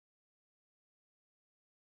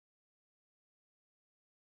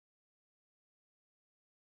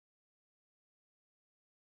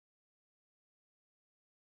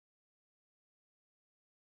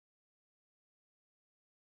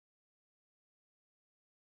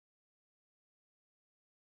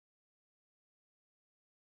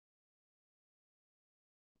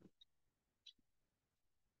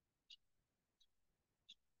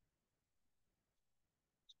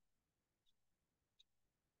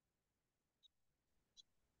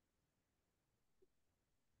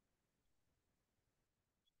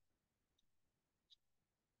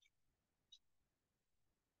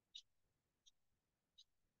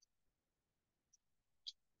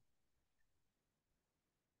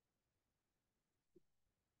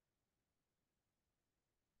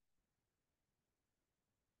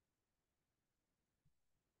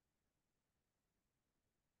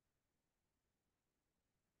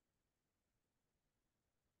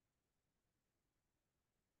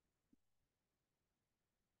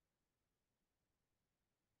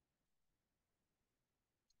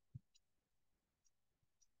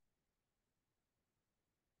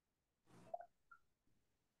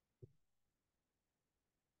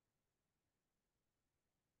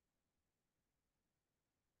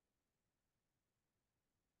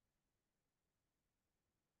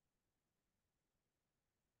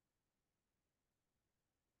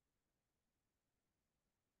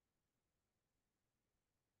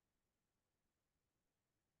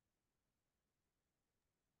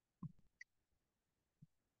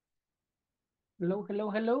Hello, hello,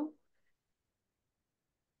 hello.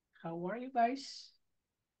 How are you guys?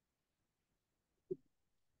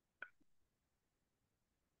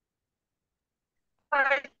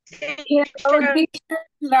 Hello, teacher.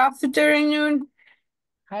 Good afternoon.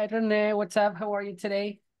 Hi, Rene. What's up? How are you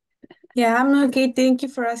today? Yeah, I'm okay. Thank you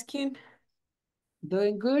for asking.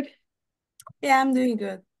 Doing good? Yeah, I'm doing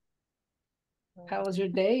good. How was your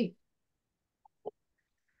day?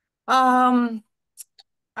 Um,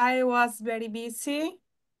 I was very busy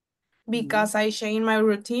Mm. because I changed my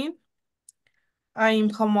routine. I'm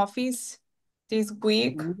home office this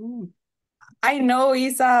week. Mm. I know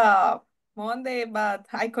it's a Monday, but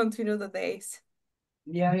I continue the days.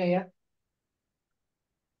 Yeah, yeah, yeah.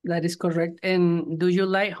 That is correct. And do you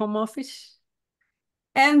like home office?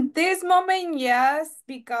 And this moment, yes,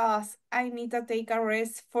 because I need to take a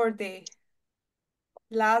rest for the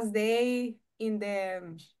last day in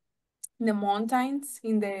the mountains,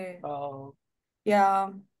 Oh,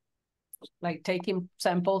 yeah. like taking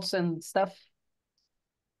samples and stuff?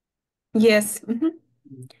 Yes. Mhm.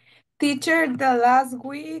 Mm. Teacher, the last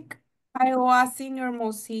week I was in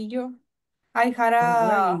Hermosillo. I had Oh,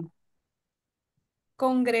 a really?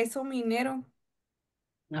 Congreso Minero.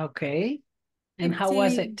 Okay. And It's how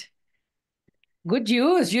was in, it? Good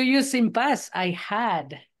use. You used in past. I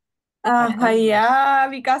had a congress. yeah,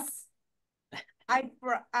 because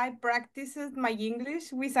I practiced my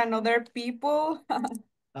English with another people.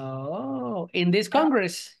 Oh, in this Yeah,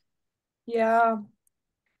 congress. yeah,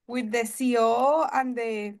 with the CEO and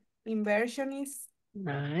the inversionist.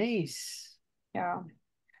 Nice. Yeah.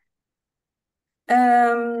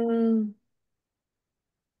 Um,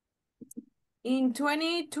 in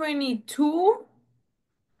 2022.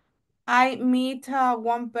 I meet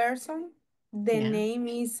one person. The Yeah. name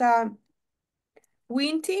is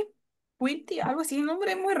Winty. Winty, algo así, un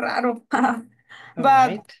nombre muy raro. All But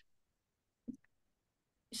right.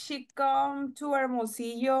 she come to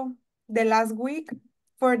Hermosillo the last week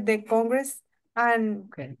for the Congress, and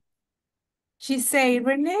Okay. she say,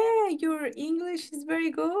 Renee, your English is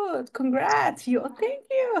very good. Congrats. You, thank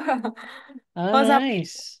you. Oh, O sea,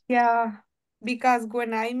 nice. yeah, because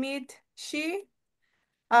when I meet she,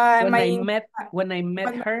 When my I met when I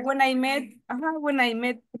met her, when I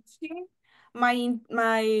met she,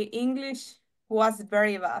 my English was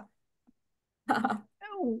very bad.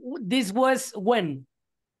 this was when?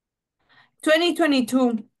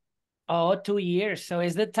 2022. Oh, 2 years. So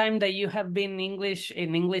it's the time that you have been English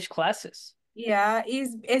in English classes Yeah,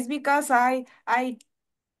 it's because I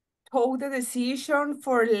took the decision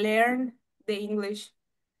for learn the English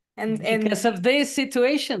because and of this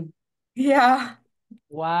situation. yeah.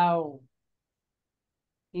 Wow.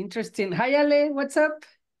 Interesting. Hi, Ale. What's up?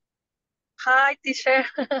 Hi, teacher.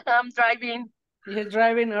 I'm driving. You're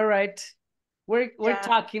driving. All right. We're Yeah.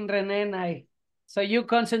 talking, Rene and I. So you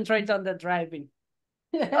concentrate on the driving.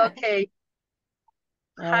 All Okay.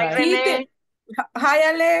 Hi, right. Tite, Renee. hi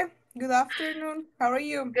Ale, good afternoon. How are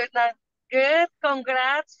you? Good night. Good.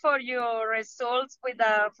 Congrats for your results with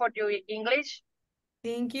for your English.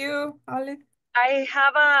 Thank you, Ale. I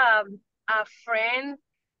have a friend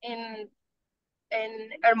in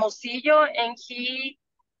Hermosillo, and he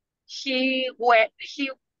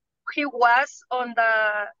was on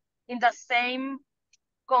the in the same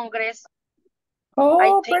congress.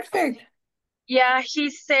 I Oh, think. perfect. Yeah, he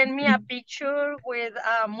sent me a picture with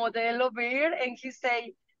a modelo beer, and he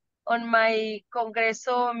say on my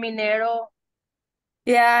Congreso Minero.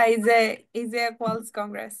 Yeah, it's a Quals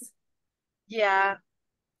Congress. Yeah.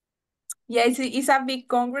 Yeah, it's a big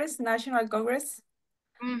Congress, National Congress.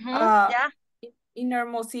 Mm-hmm. Uh, Yeah. in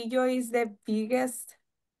Hermosillo is the biggest.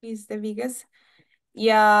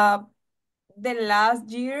 Yeah, the last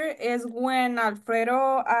year is when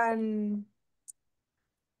Alfredo And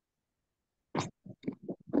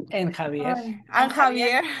Javier. And and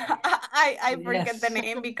Javier. Javier, I forget the Yes.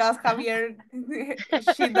 name because Javier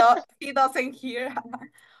he doesn't hear.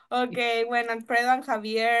 Okay, when Alfredo and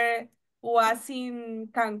Javier was in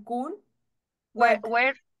Cancun, Where but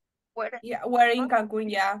where where? yeah, we're in Huh?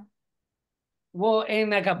 Cancun, yeah. Well,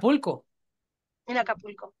 in Acapulco. In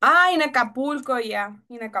Acapulco. In Acapulco, yeah,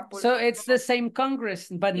 in So Acapulco. it's the same Congress,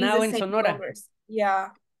 but It's now the in same Sonora. Congress. Yeah.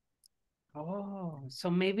 Oh, so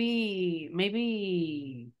maybe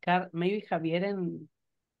Javier and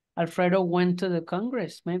Alfredo went to the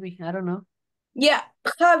Congress. Maybe I don't know. Yeah,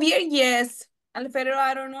 Javier, yes. Alfredo,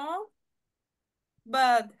 I don't know,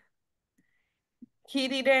 but he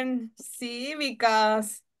didn't see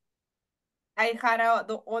because I had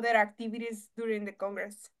the other activities during the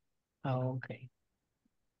Congress. Oh, okay.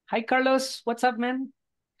 Hi, Carlos. What's up, man?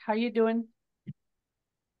 How you doing?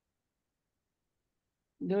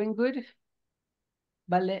 Doing good?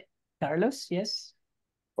 Vale. Carlos, yes?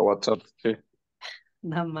 What's up? Okay.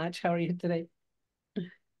 Not much. How are you today?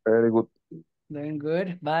 Very good. Doing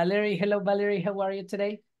good. Valerie, hello, Valerie. How are you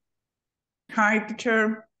today? Hi,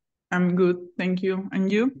 teacher. I'm good, thank you.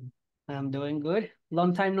 And you? I'm doing good.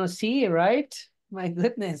 Long time no see, right? My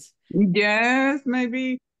goodness. Yes,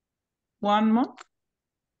 maybe 1 month.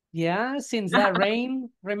 Yeah, since that rain.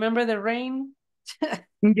 Remember the rain?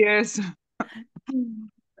 Yes.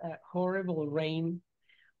 Horrible rain.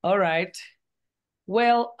 All right.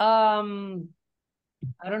 Well, I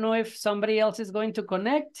don't know if somebody else is going to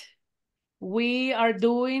connect. We are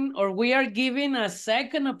doing, or we are giving a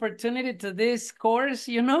second opportunity to this course,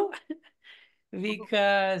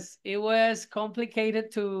 because it was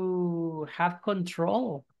complicated to have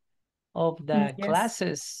control of the Yes.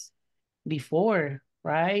 classes before,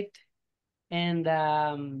 right? And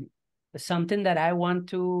something that I want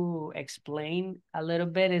to explain a little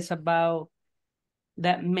bit is about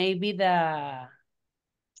that maybe the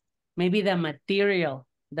material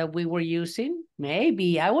that we were using,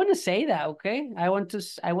 maybe I want to say that, okay? I want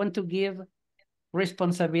to give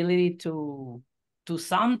responsibility to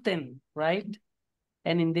something, right?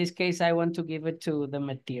 And in this case, I want to give it to the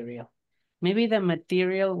material. Maybe the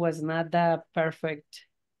material was not the perfect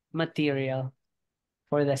material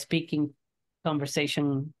for the speaking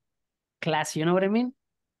conversation class, you know what I mean?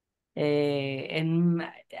 And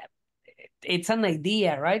it's an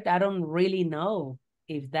idea, right? I don't really know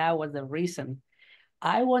if that was the reason.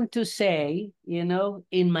 I want to say,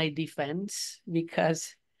 in my defense,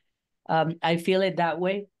 because I feel it that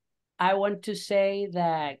way. I want to say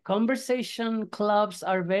that conversation clubs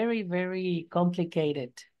are very, very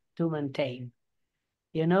complicated to maintain.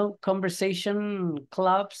 Conversation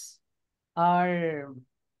clubs are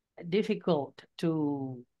difficult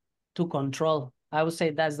to control. I would say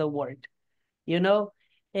that's the word,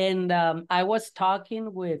 And I was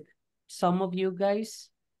talking with some of you guys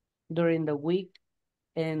during the week,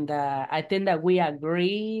 and I think that we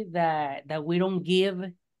agree that we don't give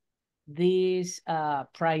this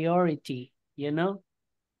priority,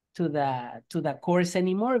 to the course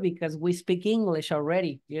anymore because we speak English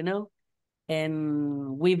already,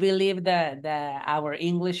 and we believe that our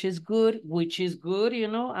English is good, which is good,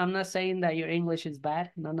 I'm not saying that your English is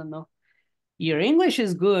bad. No, no, no. Your English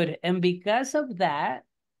is good, and because of that,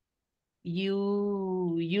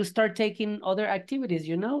 you start taking other activities,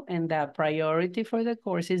 and the priority for the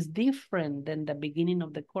course is different than the beginning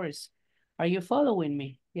of the course. Are you following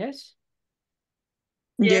me? Yes?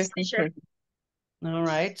 Yes, Yes, teacher. teacher. All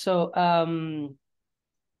right. So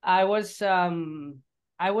I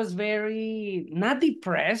was very not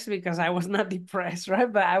depressed because I was not depressed,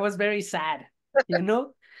 right? But I was very sad, you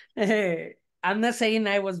know? I'm not saying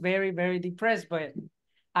I was very, very depressed, but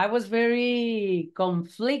I was very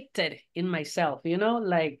conflicted in myself,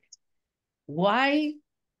 like why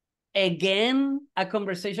again a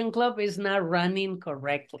conversation club is not running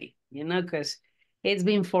correctly, because it's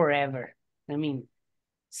been forever. I mean,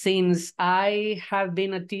 since I have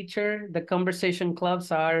been a teacher, the conversation clubs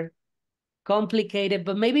are complicated,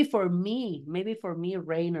 but maybe for me,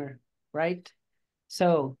 Rayner, right?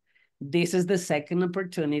 So this is the second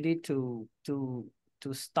opportunity to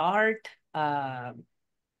start a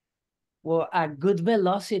good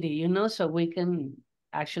velocity, so we can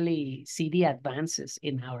actually see the advances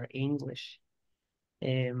in our English.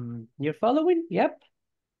 You're following? Yep.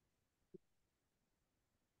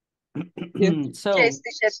 Yes. So Yes,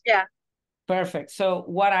 teacher. Yeah. perfect. So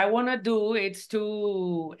what I want to do is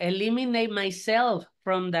to eliminate myself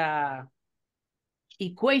from the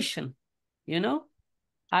equation,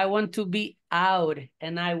 I want to be out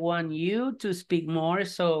and I want you to speak more.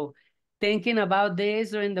 So thinking about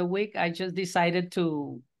this during the week, I just decided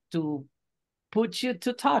to put you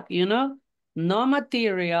to talk, no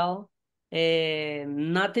material,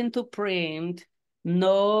 nothing to print,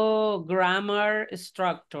 no grammar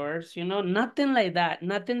structures, nothing like that,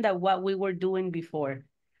 nothing that what we were doing before.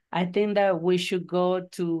 I think that we should go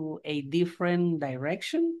to a different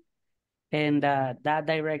direction, and that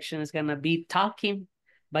direction is going to be talking,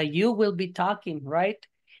 but you will be talking, right?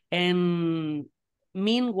 And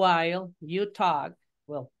meanwhile you talk,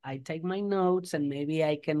 well, I take my notes and maybe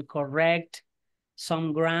I can correct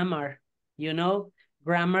some grammar,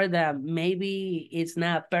 grammar that maybe it's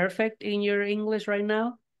not perfect in your English right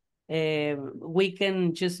now. We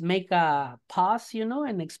can just make a pause,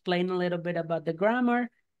 and explain a little bit about the grammar,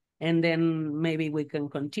 and then maybe we can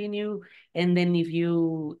continue. And then if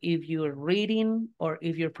you're reading or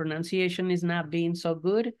if your pronunciation is not being so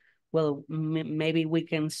good, well, maybe we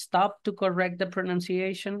can stop to correct the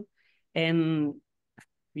pronunciation. And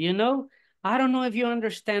I don't know if you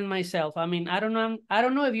understand myself. I mean, I don't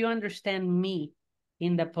know if you understand me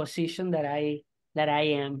in the position that I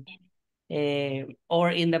am, or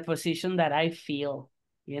in the position that I feel,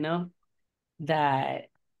 you know, that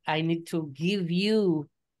I need to give you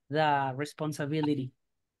the responsibility.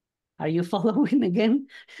 Are you following again?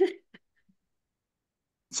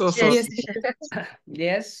 So, Yes.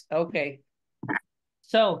 Yes, okay.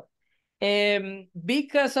 So,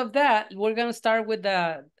 because of that, we're gonna start with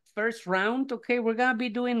the first round, okay? We're gonna be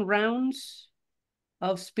doing rounds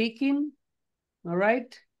of speaking, all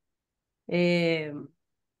right?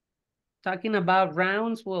 Talking about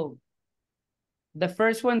rounds, well, the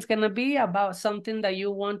first one's gonna be about something that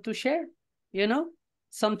you want to share, you know?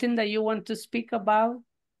 Something that you want to speak about.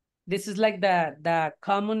 This is like the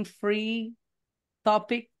common free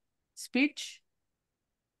topic speech,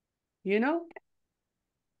 you know?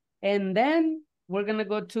 And then we're gonna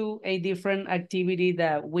go to a different activity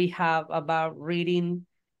that we have about reading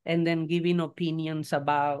and then giving opinions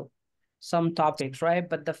about some topics, right?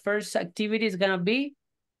 But the first activity is gonna be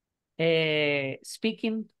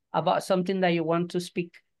speaking about something that you want to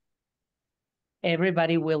speak.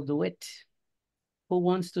 Everybody will do it. Who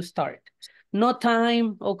wants to start? No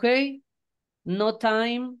time, okay? No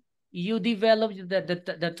time. You develop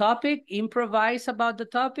the topic, improvise about the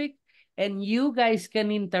topic, and you guys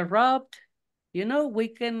can interrupt. You know,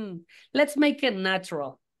 let's make it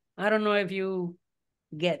natural. I don't know if you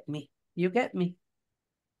get me. You get me?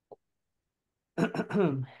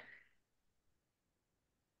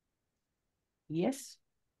 Yes?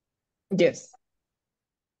 yes.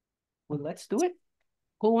 Well, let's do it.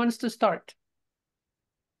 Who wants to start?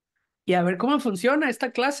 Y a ver cómo funciona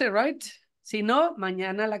esta clase, right? Si no,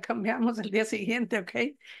 mañana la cambiamos el día siguiente, ¿ok?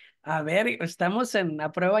 A ver, estamos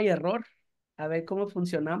a prueba y error. A ver cómo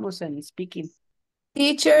funcionamos en speaking.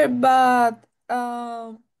 Teacher, but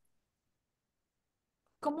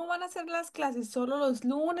 ¿cómo van a ser las clases? ¿Solo los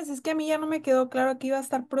lunes? Es que a mí ya no me quedó claro que iba a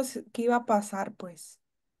estar que iba a pasar, pues.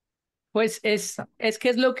 Pues es que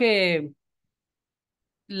es lo que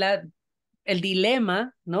el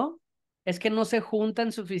dilema, ¿no? Es que no se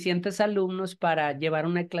juntan suficientes alumnos para llevar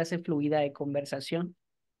una clase fluida de conversación,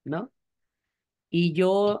 ¿no? Y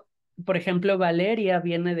yo, por ejemplo, Valeria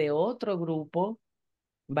viene de otro grupo.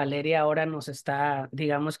 Valeria ahora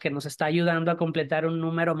digamos que nos está ayudando a completar un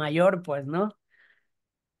número mayor, pues, ¿no?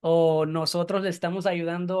 O nosotros le estamos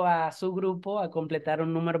ayudando a su grupo a completar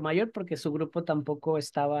un número mayor porque su grupo tampoco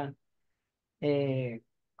estaba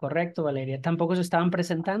correcto, Valeria. Tampoco se estaban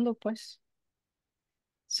presentando, pues.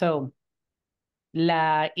 So,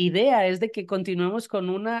 la idea es de que continuemos con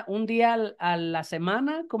un día a la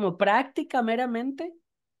semana como práctica meramente,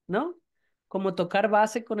 ¿no? Como tocar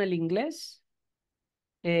base con el inglés,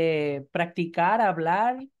 practicar,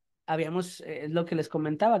 hablar. Es lo que les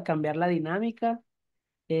comentaba, cambiar la dinámica,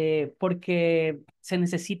 porque se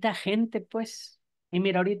necesita gente, pues. Y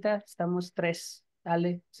mira, ahorita estamos 3.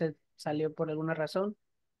 Ale se salió por alguna razón,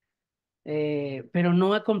 pero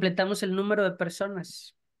no completamos el número de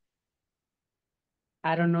personas.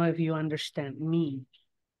 I don't know if you understand me.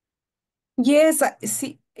 Yes,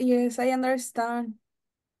 sí, yes, I understand.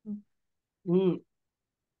 Mm,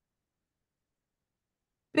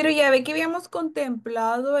 Pero ya ve que habíamos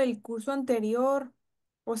contemplado el curso anterior.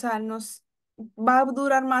 O sea, nos va a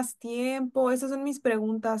durar más tiempo. Esas son mis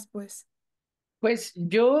preguntas, pues. Pues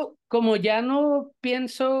yo, como ya no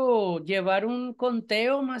pienso llevar un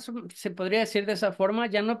conteo, se podría decir de esa forma,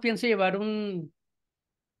 ya no pienso llevar un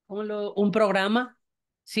programa,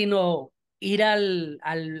 sino ir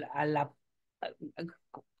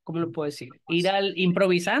 ¿cómo lo puedo decir? Ir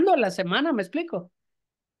improvisando a la semana, ¿me explico?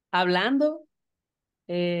 Hablando,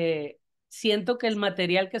 eh, siento que el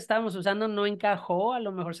material que estábamos usando no encajó, a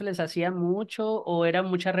lo mejor se les hacía mucho o era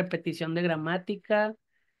mucha repetición de gramática.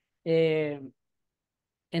 eh,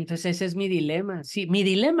 Entonces ese es mi dilema. Sí, mi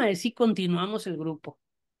dilema es si continuamos el grupo,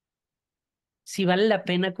 si vale la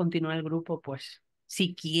pena continuar el grupo, pues,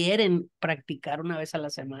 si quieren practicar una vez a la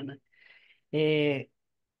semana, eh,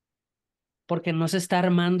 porque no se está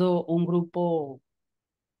armando un grupo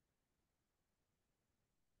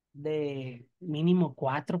de mínimo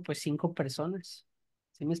 4, pues 5 personas.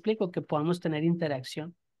 ¿Sí me explico? Que podamos tener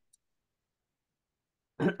interacción.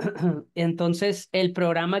 Entonces, el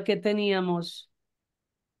programa que teníamos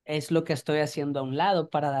es lo que estoy haciendo a un lado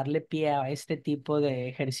para darle pie a este tipo de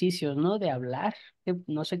ejercicios, ¿no? De hablar, que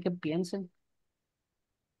no sé qué piensen.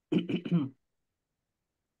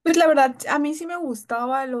 Pues la verdad, a mí sí me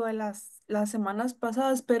gustaba lo de las semanas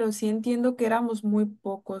pasadas, pero sí entiendo que éramos muy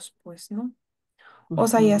pocos, pues, ¿no? O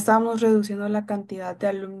sea, ya Ujú. estábamos reduciendo la cantidad de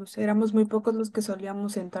alumnos. Éramos muy pocos los que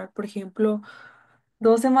solíamos entrar. Por ejemplo,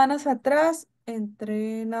 2 semanas atrás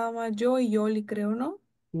entré nada más yo y Yoli, creo, ¿no?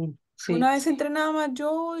 Sí, Una vez entré nada más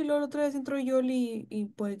yo y luego la otra vez entró Yoli y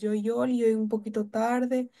pues yo y Yoli, yo llegué un poquito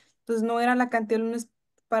tarde. Entonces no era la cantidad de lunes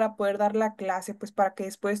para poder dar la clase, pues para que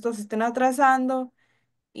después todos estén atrasando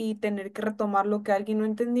y tener que retomar lo que alguien no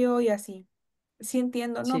entendió y así. Sí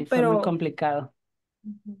entiendo, sí, ¿no? fue muy Pero complicado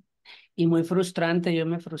ujú. y muy frustrante. Yo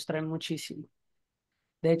me frustré muchísimo.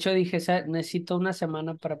 De hecho, dije, necesito una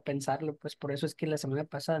semana para pensarlo, pues por eso es que la semana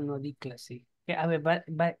pasada no di clase. A ver,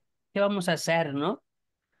 ¿qué vamos a hacer, no?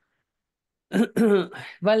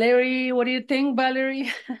 Valerie, what do you think,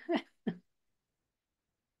 Valerie?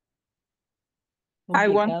 I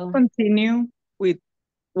want to Complicado. continue with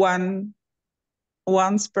once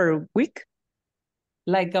per week.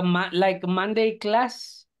 Like like Monday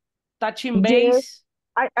class, touching Yes, base.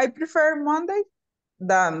 I prefer Monday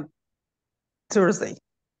than Thursday.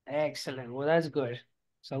 Excellent. Well, that's good.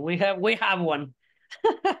 So we have one.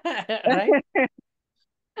 Right?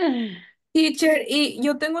 Teacher, y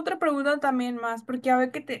yo tengo otra pregunta también más, porque a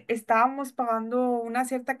ver que estábamos pagando una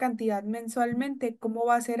cierta cantidad mensualmente, ¿cómo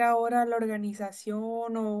va a ser ahora la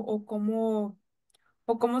organización o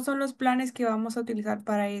cómo son los planes que vamos a utilizar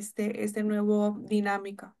para este nuevo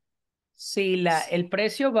dinámica? Sí, el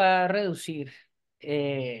precio va a reducir,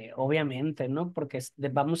 obviamente, ¿no? Porque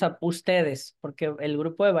vamos a ustedes, porque el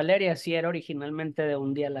grupo de Valeria sí era originalmente de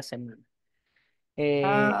un día a la semana.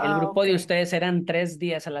 El Ah, grupo ok. de ustedes eran 3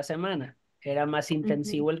 días a la semana. Era más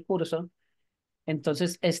Ujú, intensivo el curso.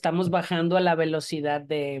 Entonces estamos bajando a la velocidad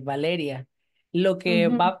de Valeria.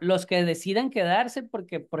 ujú, Los que decidan quedarse,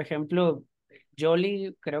 porque, por ejemplo,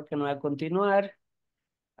 Jolly creo que no va a continuar.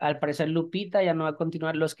 Al parecer Lupita ya no va a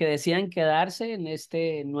continuar. Los que decidan quedarse en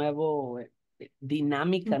este nuevo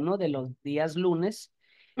dinámica, ¿no? De los días lunes,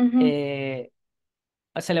 ujú. eh,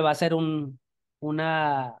 se le va a hacer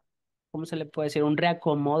una, ¿cómo se le puede decir? Un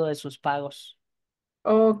reacomodo de sus pagos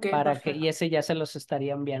Ok, y perfecto. ese ya se los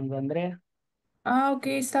estaría enviando a Andrea. Ah, ok,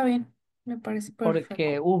 está bien. Me parece perfecto.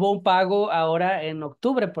 Porque hubo un pago ahora en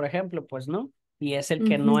octubre, por ejemplo, pues, ¿no? Y es el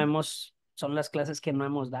que Ujú. son las clases que no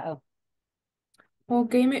hemos dado.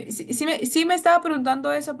 Ok, sí me estaba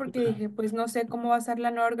preguntando eso porque dije, pues no sé cómo va a ser la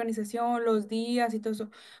nueva organización, los días y todo eso.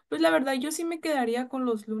 Pues la verdad, yo sí me quedaría con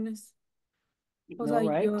los lunes. O sea, All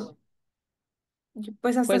right.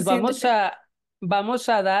 pues hasta Pues siento que... vamos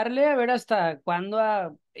a darle a ver hasta cuándo.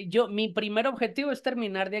 Mi primer objetivo es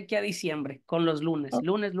terminar de aquí a diciembre con los lunes.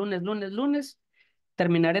 Lunes, lunes, lunes, lunes.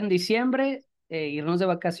 Terminar en diciembre, irnos de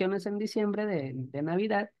vacaciones en diciembre de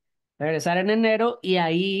Navidad, regresar en enero y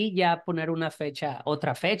ahí ya poner una fecha,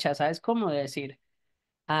 otra fecha, ¿sabes cómo decir?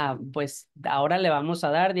 Pues ahora le vamos a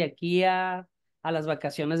dar de aquí a las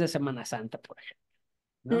vacaciones de Semana Santa, por ejemplo,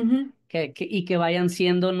 ¿no? Ujú, Y que vayan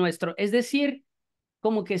siendo es decir,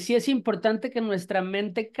 como que sí es importante que nuestra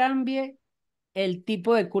mente cambie el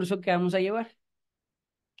tipo de curso que vamos a llevar.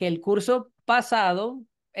 Que el curso pasado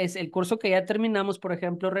es el curso que ya terminamos, por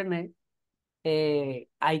ejemplo, René,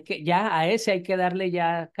 ya a ese hay que darle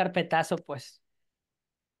ya carpetazo, pues.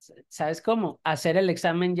 ¿Sabes cómo? Hacer el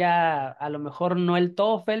examen ya, a lo mejor no el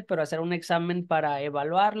TOEFL, pero hacer un examen para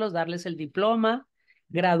evaluarlos, darles el diploma,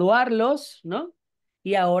 graduarlos, ¿no?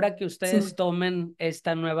 Y ahora que ustedes sí. tomen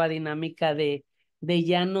esta nueva dinámica de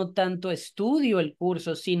ya no tanto estudio el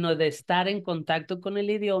curso, sino de estar en contacto con el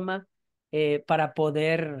idioma para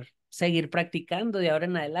poder seguir practicando de ahora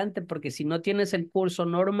en adelante, porque si no tienes el curso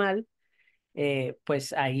normal,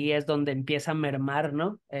 pues ahí es donde empieza a mermar,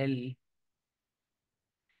 ¿no?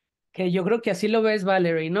 Que yo creo que así lo ves,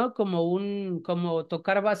 Valerie, ¿no? Como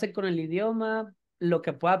tocar base con el idioma, lo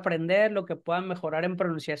que pueda aprender, lo que pueda mejorar en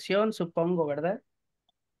pronunciación, supongo, ¿verdad?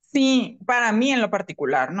 Sí, para mí en lo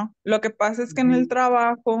particular, ¿no? Lo que pasa es que en el Ujú,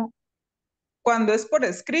 trabajo, cuando es por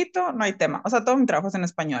escrito, no hay tema. O sea, todo mi trabajo es en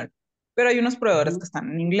español, pero hay unos proveedores ujú. que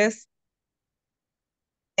están en inglés.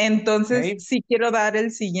 Entonces, Ok, sí quiero dar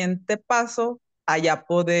el siguiente paso a ya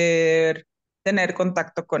poder tener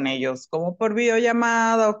contacto con ellos, como por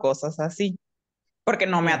videollamada o cosas así, porque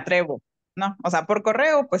no me ya, atrevo, ¿no? O sea, por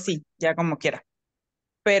correo, pues sí, ya como quiera.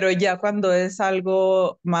 Pero ya cuando es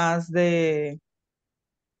algo más de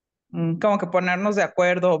como que ponernos de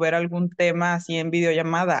acuerdo o ver algún tema así en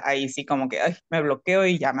videollamada, ahí sí como que ay, me bloqueo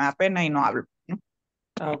y ya me da pena y no hablo, ¿no?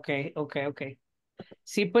 ok, ok, ok.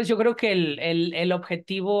 Sí, pues yo creo que el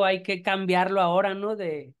objetivo hay que cambiarlo ahora, ¿no?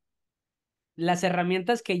 Las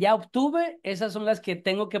herramientas que ya obtuve, esas son las que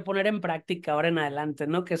tengo que poner en práctica ahora en adelante,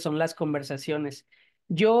 ¿no? Que son las conversaciones.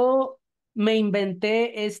 Yo me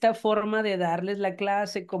inventé esta forma de darles la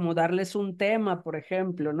clase, como darles un tema, por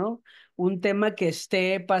ejemplo, ¿no? Un tema que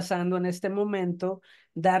esté pasando en este momento,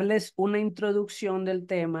 darles una introducción del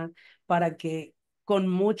tema para que con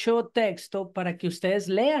mucho texto para que ustedes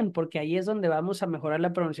lean, porque ahí es donde vamos a mejorar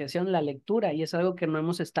la pronunciación, la lectura, y es algo que no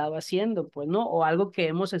hemos estado haciendo, pues, ¿no? O algo que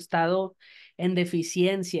hemos estado en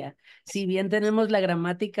deficiencia. Si bien tenemos la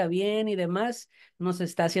gramática bien y demás, nos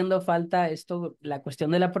está haciendo falta esto, la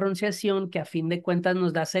cuestión de la pronunciación, que a fin de cuentas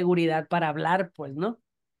nos da seguridad para hablar, pues, ¿no?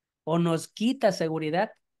 O nos quita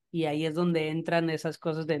seguridad, y ahí es donde entran esas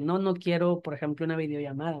cosas de no quiero, por ejemplo, una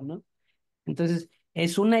videollamada, ¿no? Entonces,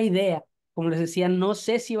 es una idea. Como les decía, no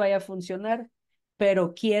sé si vaya a funcionar,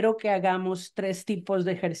 pero quiero que hagamos 3 tipos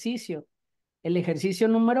de ejercicio. El ejercicio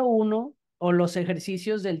número 1 o los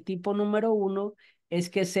ejercicios del tipo número 1 es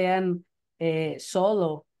que sean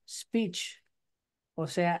solo speech, o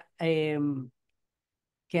sea,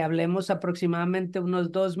 que hablemos aproximadamente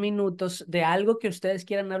unos 2 minutos de algo que ustedes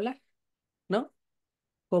quieran hablar, ¿no?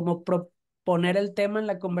 Como proponer el tema en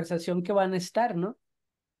la conversación que van a estar, ¿no?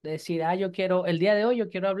 Decir, yo quiero, el día de hoy yo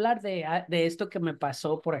quiero hablar de esto que me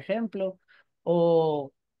pasó, por ejemplo,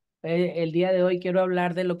 o el día de hoy quiero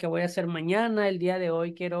hablar de lo que voy a hacer mañana, el día de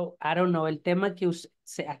hoy quiero, I don't know, el tema que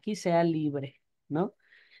aquí sea libre, ¿no?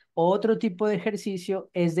 Otro tipo de ejercicio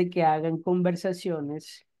es de que hagan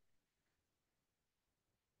conversaciones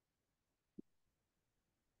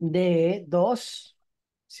de 2,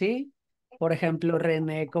 ¿sí? Por ejemplo,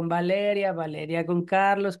 René con Valeria, Valeria con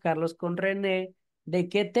Carlos, Carlos con René. ¿De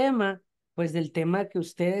qué tema? Pues del tema que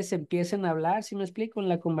ustedes empiecen a hablar, si me explico, en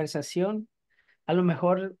la conversación. A lo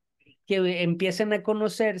mejor que empiecen a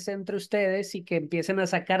conocerse entre ustedes y que empiecen a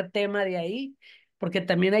sacar tema de ahí, porque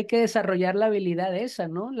también hay que desarrollar la habilidad esa,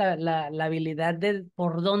 ¿no? La habilidad de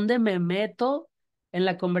por dónde me meto en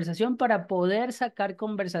la conversación para poder sacar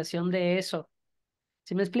conversación de eso.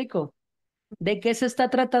 ¿Sí me explico? ¿De qué se está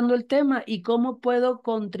tratando el tema y cómo puedo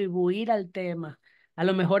contribuir al tema? A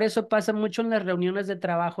lo mejor eso pasa mucho en las reuniones de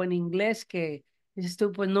trabajo en inglés, que dices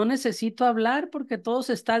tú, pues no necesito hablar porque todo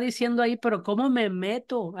se está diciendo ahí, pero ¿cómo me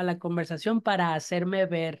meto a la conversación para hacerme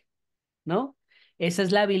ver? ¿No? Esa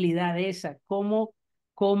es la habilidad esa. Cómo,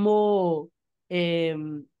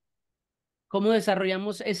 em, cómo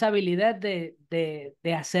desarrollamos esa habilidad de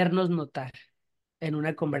hacernos notar en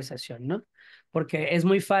una conversación, ¿no? Porque es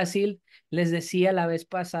muy fácil, les decía la vez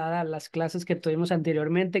pasada, las clases que tuvimos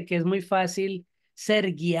anteriormente, que es muy fácil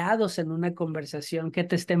ser guiados en una conversación, que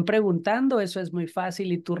te estén preguntando, eso es muy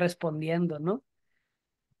fácil y tú respondiendo, ¿no?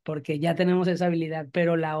 Porque ya tenemos esa habilidad,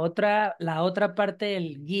 pero la otra parte,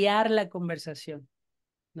 el guiar la conversación,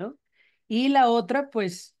 ¿no? Y la otra,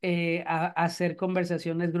 pues, hacer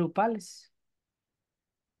conversaciones grupales.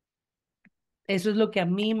 Eso es lo que a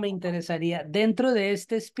mí me interesaría. Dentro de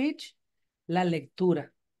este speech, la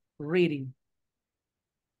lectura, reading.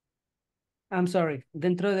 I'm sorry,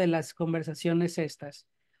 dentro de las conversaciones estas.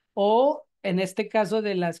 O en este caso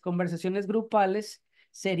de las conversaciones grupales,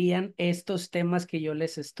 serían estos temas que yo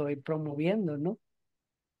les estoy promoviendo, ¿no?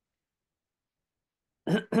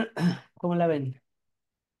 ¿Cómo la ven?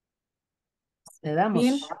 Le Bien,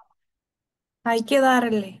 damos. hay que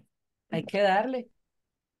darle. Hay que darle.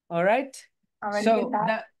 All right. A ver qué So,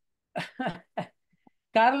 tal.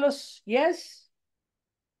 Carlos, yes.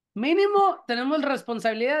 Mínimo, tenemos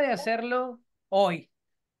responsabilidad de hacerlo hoy.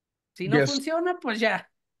 Si no Yes, funciona, pues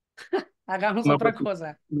ya, hagamos nos, otra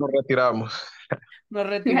cosa. nos retiramos. Nos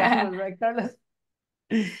retiramos, right, Carlos?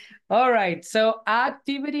 All right, so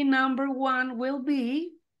activity number 1 will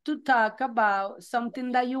be to talk about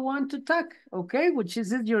something that you want to talk, okay? Which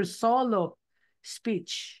is your solo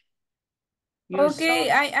speech. Your Okay,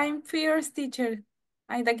 solo, I'm first teacher.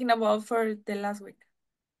 I'm talking about for the last week.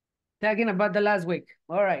 talking about the last week.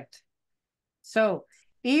 All right. So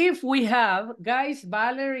if we have, guys,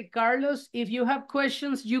 Valerie, Carlos, if you have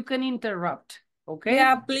questions, you can interrupt, okay?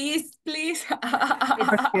 Yeah, please, please.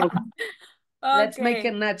 Let's make it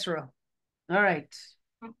Okay, natural. All right.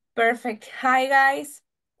 perfect. Hi, guys.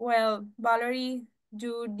 Well, Valerie,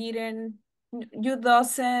 you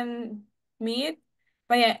doesn't meet,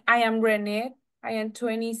 but I am Renee. I am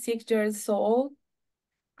 26 years old.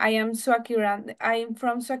 I am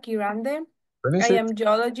from Suaquirande. I 26. am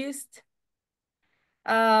geologist.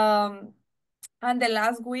 Um, and the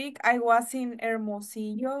last week I was in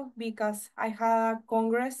Hermosillo because I had a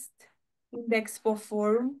congress in the Expo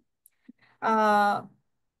Forum. Uh,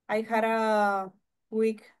 I had a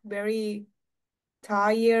week very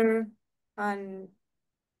tired and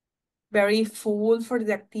very full for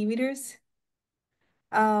the activities.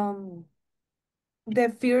 Um, the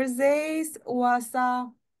first days was a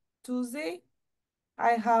Tuesday.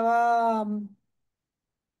 I have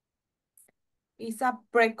it's a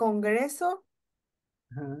pre-congreso.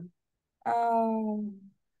 Uh-huh.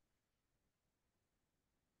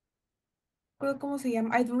 ¿Cómo se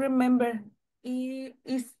llama? I don't remember.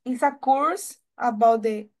 Is a course about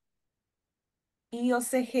the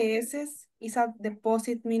EOCGS, is a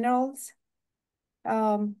deposit minerals.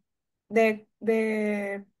 The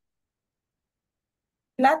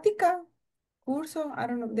plática, curso, I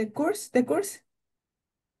don't know, the course.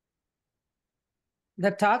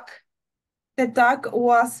 The talk. The talk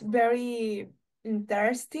was very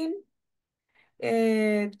interesting.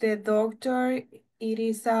 The doctor, it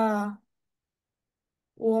is a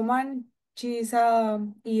woman. She is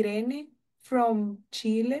Irene from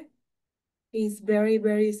Chile. Is very,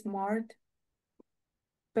 very smart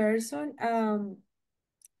person.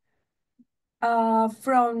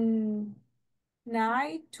 From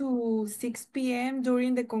 9 to 6 p.m.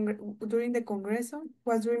 during the Congress.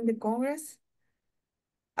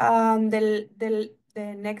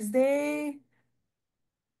 The next day,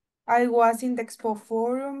 I was in the Expo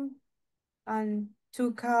Forum and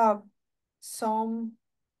took up some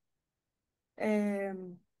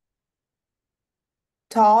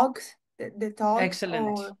talks, the talk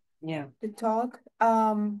Excellent. or Yeah. the talk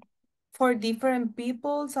for different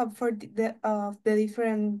peoples for the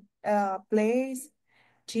different place,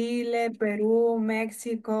 Chile, Peru,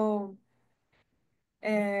 Mexico,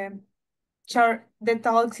 the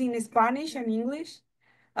talks in Spanish and English.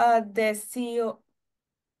 The CEO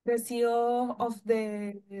of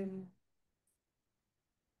the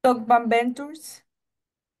Talk Ventures.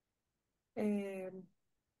 The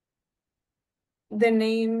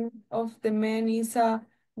name of the man is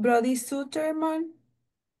Brody Suterman.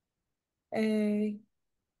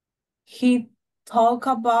 He talked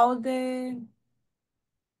about the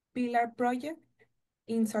Pilar project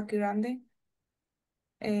in Saquirande.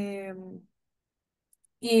 In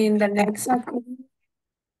the next activity,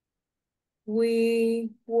 we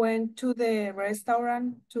went to the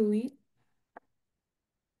restaurant to eat.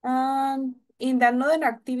 And in the other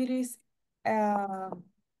activities,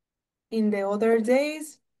 in the other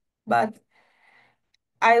days, but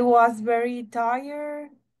I was very tired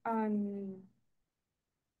and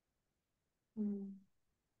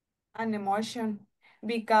an emotion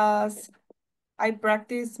because I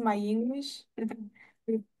practice my English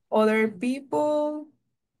with other people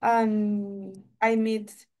and I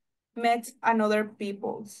met another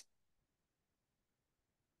peoples.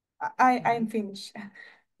 I'm finished.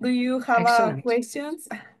 Do you have Excellent. questions?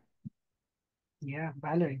 Yeah,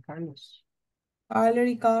 Valerie, Carlos.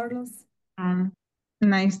 Valerie, Carlos.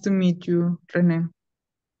 Nice to meet you, Rene.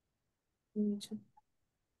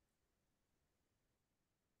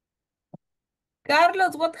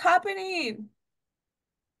 Carlos, what happening?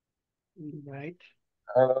 Right.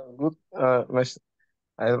 Good. Nice.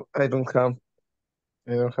 I don't have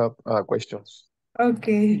questions.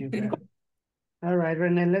 Okay. You got it. All right,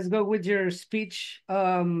 Rene, let's go with your speech.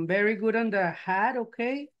 Very good on the hat,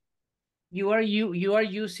 okay? You are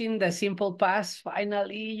using the simple past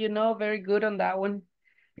finally, very good on that one.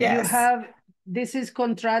 You Yes. have, this is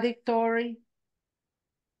contradictory.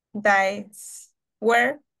 That's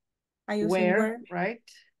where I using where. Right?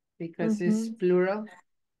 Because it's plural.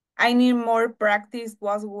 I need more practice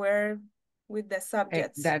was where with the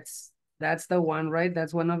subjects. That's the one, right?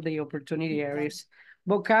 That's one of the opportunity areas.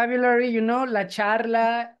 Vocabulary, la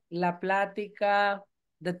charla, la plática,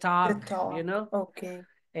 the talk, Okay.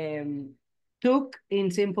 Took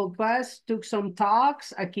in simple past, took some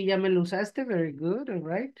talks. Aquí ya me lo usaste, very good, all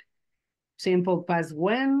right. Simple past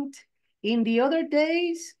went. In the other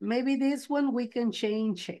days, maybe this one we can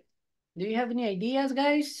change it. Do you have any ideas,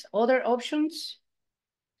 guys? Other options?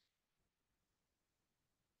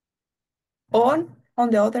 On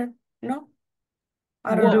the other, no?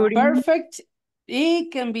 I don't Well, know. perfect.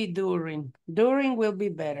 It can be during. During will be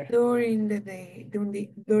better. During the day,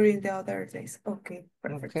 during the other days. Okay,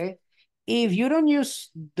 perfect. Okay. If you don't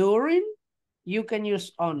use during, you can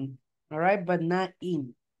use on. All right, but not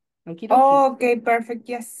in. Okay. Okay, perfect.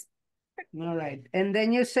 Yes. All right. And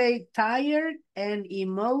then you say tired and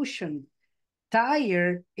emotion.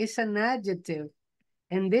 Tired is an adjective.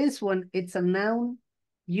 And this one, it's a noun.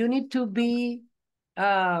 You need to be,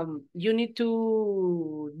 you need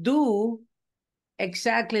to do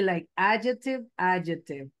exactly like adjective,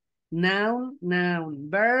 adjective, noun,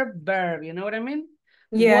 noun, verb, verb. You know what I mean?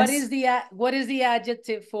 Yes. What is the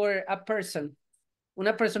adjective for a person?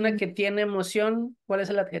 Una persona que tiene emoción, ¿cuál es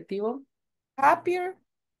el adjetivo? Happier.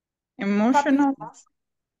 Emotional.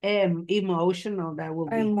 Emotional, that will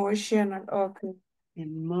be. Emotional, okay.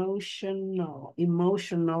 Emotional.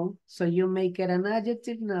 So you make it an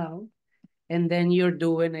adjective now, and then you're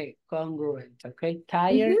doing it congruent, okay?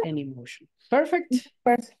 Tired and emotional. Perfect.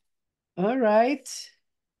 Perfect. All right.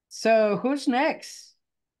 So who's next?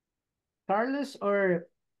 Carlos or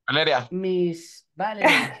Valeria. Miss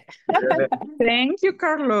Valerie. Thank you,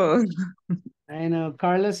 Carlos. I know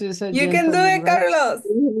Carlos is a You can do gentleman, it, right? Carlos.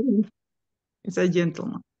 It's a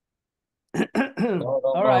gentleman. No,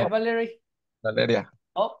 All right, Valerie. Valeria.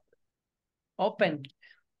 Oh, open.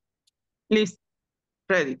 Please,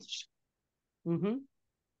 ready. Mhm.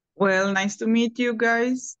 Well, nice to meet you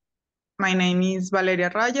guys. My name is Valeria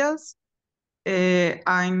Rayas.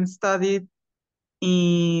 I'm studied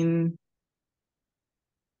in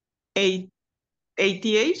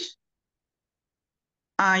ATH.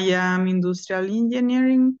 I am industrial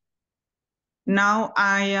engineering. Now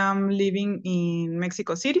I am living in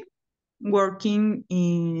Mexico City, working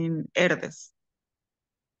in Herdes.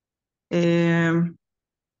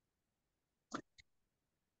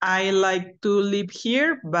 I like to live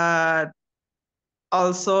here, but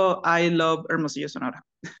also I love Hermosillo, Sonora.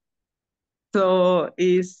 So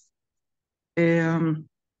is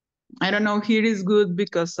I don't know, here is good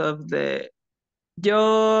because of the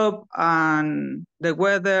job and the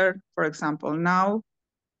weather. For example, now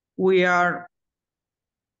we are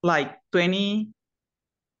like 20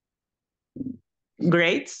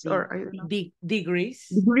 grades or I don't know. Degrees.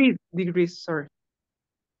 Degrees, sorry.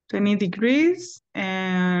 20 degrees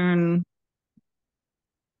and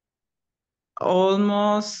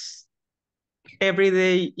almost every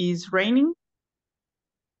day is raining,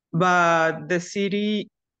 but the city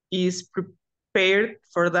is prepared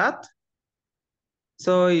for that.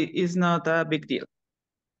 So it's not a big deal.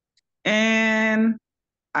 And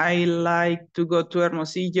I like to go to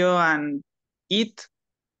Hermosillo and eat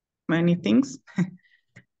many things,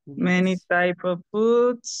 many Yes. type of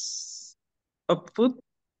foods,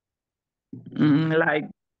 like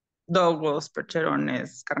dogos,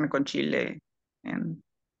 percherones, carne con chile, and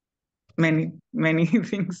many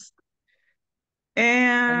things.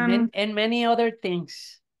 And And many other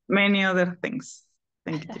things. many other things.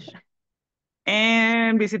 Thank you, teacher.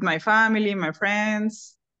 And visit my family, my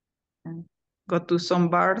friends, and go to some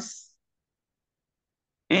bars,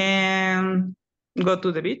 and go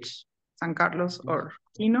to the beach, San Carlos or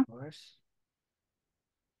Quino. Of course.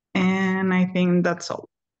 And I think that's all.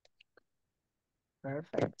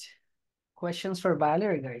 Perfect. Questions for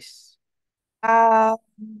Valerie, guys?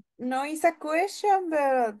 No, it's a question,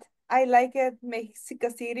 but I like it Mexico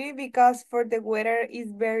City because for the weather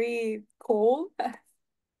is very cold.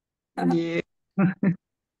 Yeah.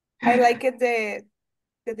 I like it the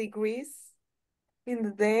degrees in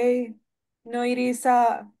the day. No, it is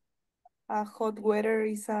a hot weather,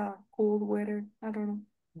 it's a cold weather. I don't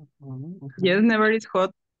know. Yes, never is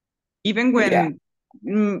hot. Even Yeah.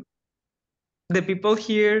 when the people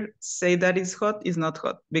here say that it's hot, it's not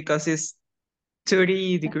hot because it's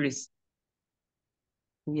 30 degrees.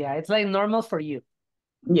 Yeah, it's like normal for you.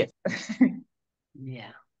 Yes.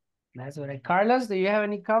 Yeah, that's what Carlos, do you have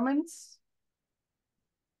any comments?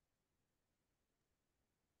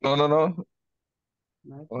 No. No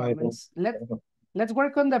I don't. comments. Let's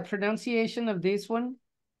work on the pronunciation of this one.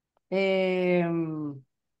 Rene,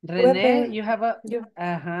 Weather. you have a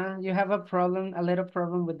Yeah. you have a problem, a little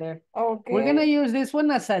problem with there. Okay. We're gonna use this one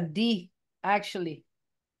as a D, actually.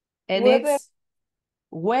 And Weather. it's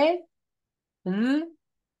we,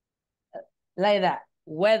 like that,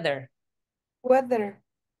 weather. Weather.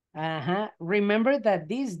 Remember that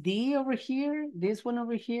this D over here, this one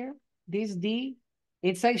over here, this D,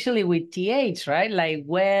 it's actually with TH, right? Like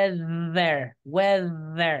weather,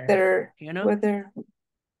 Weather. you know? Weather.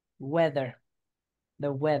 Weather,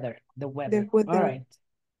 the weather. The All weather.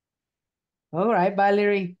 right,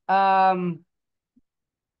 Valerie. I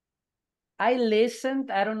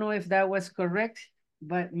listened, I don't know if that was correct,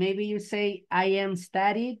 but maybe you say I am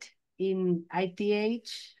studied in ITH.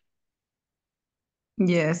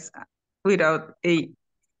 Yes, without a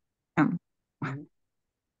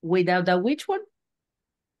Without the which one?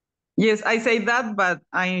 Yes, I say that, but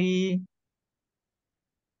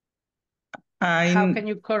How can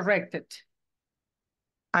you correct it?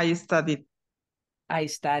 I studied. I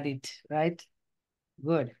studied, right?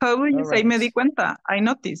 Good. How will you All say me right. di cuenta? I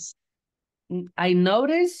noticed. I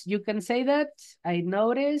noticed, you can say that. I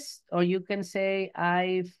noticed, or you can say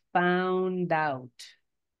I found out.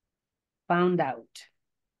 Found out.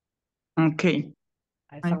 Okay.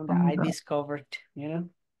 I found out. I discovered, you know?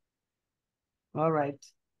 All right.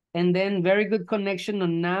 And then very good connection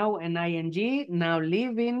on now and ing. Now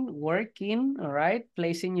living, working, all right?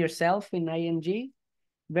 Placing yourself in ing.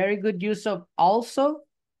 Very good use of also.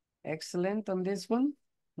 Excellent on this one.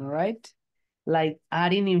 All right. Like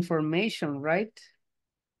adding information, right?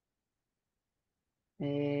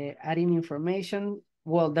 Adding information.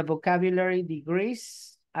 Well, the vocabulary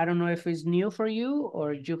degrees. I don't know if it's new for you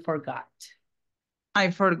or you forgot.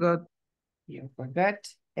 I forgot. You forgot.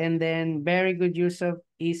 And then very good use of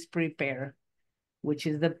is prepare, which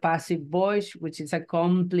is the passive voice, which is a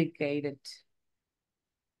complicated.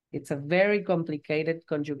 It's a very complicated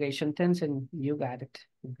conjugation tense, and you got it,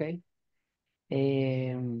 okay?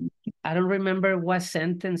 I don't remember what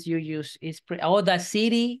sentence you use. The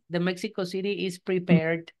city, the Mexico City is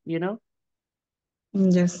prepared, you know,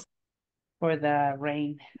 Yes. for the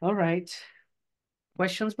rain. All right.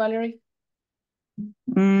 Questions, Valerie?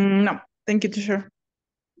 No, thank you, teacher.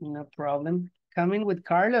 No problem. Coming with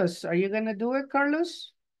Carlos. Are you gonna do it,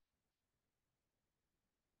 Carlos?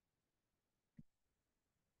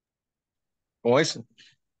 ¿Cómo es?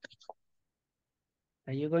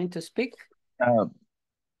 Are you going to speak? Ah,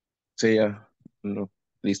 sí, ya. No,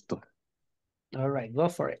 listo. All right, go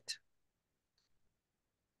for it.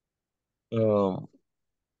 Um,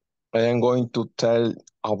 I am going to tell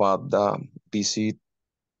about the visit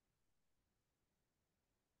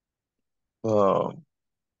uh,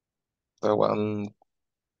 the one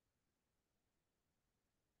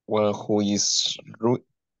who is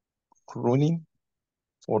running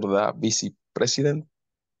for the vice president.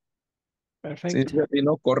 Sí, Perfect.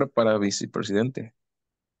 no corre para vicepresidente.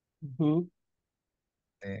 Mhm.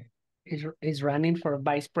 Eh, Is running for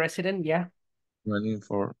vice president, yeah. Running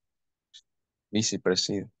for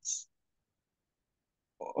vice-president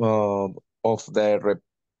of the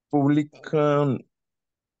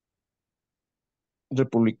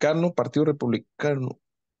Partido Republican,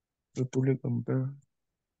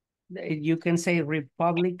 You can say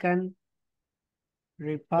Republican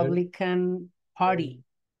Party.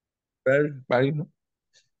 Party, ¿no?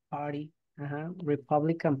 Party.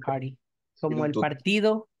 Republican Party. Como el Instituto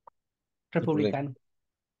partido Republicano.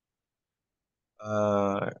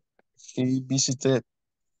 republicano. He visited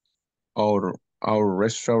our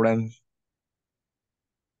restaurant,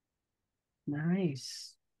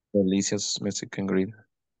 Nice. Delicious Mexican Grill,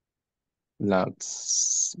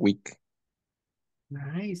 last week.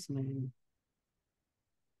 Nice, man.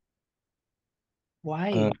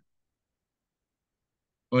 Why?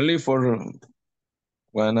 Only for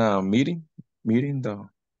one meeting the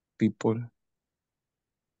people,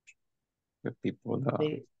 the people,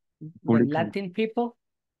 The Republican. Latin people?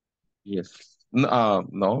 Yes.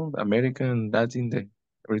 No, American, Latin,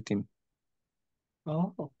 everything,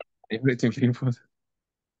 Oh, everything people.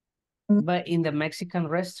 but in the Mexican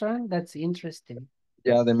restaurant, that's interesting.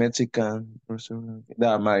 Yeah, the Mexican person.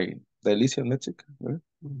 My delicious Mexican. Right?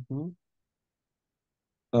 Mhm.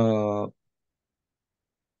 Uh,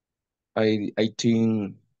 I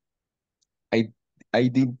think I I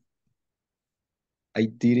did I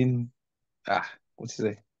didn't what's it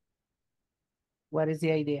say? What is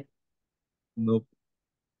the idea? No,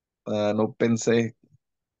 no pensé.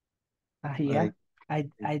 Yeah, I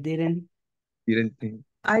I didn't didn't think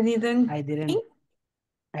I didn't I didn't think.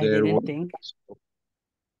 I there didn't was think.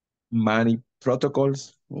 many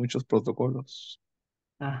protocols, muchos protocolos,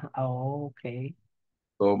 Oh, okay.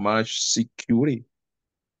 so much security.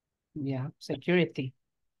 Yeah, security.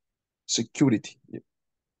 Security. Yeah.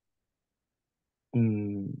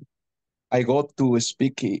 I got to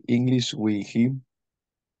speak English with him.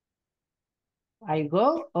 I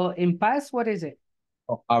go or in past, what is it?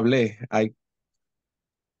 Hablé, I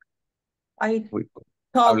hablé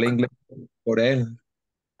talk. inglés por él,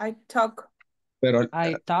 I talk pero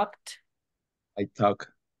I talked. I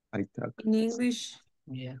talk, I talk. in English.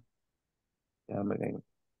 Yeah. Yeah, man.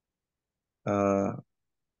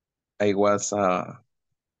 I was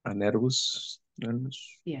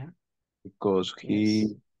nervous Yeah. because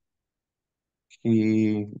Yes.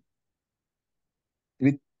 he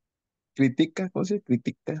critica, ¿cómo se dice?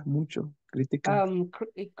 Critica mucho, critica.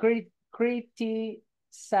 Criticize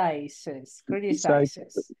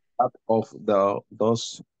Criticizes. part of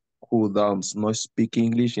those who don't not speak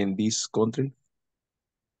English in this country.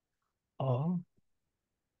 Oh,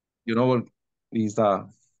 You know what is the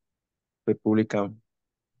Republican,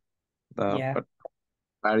 the yeah.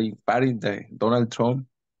 party, the Donald Trump.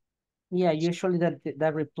 Yeah, usually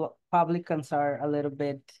the Republicans are a little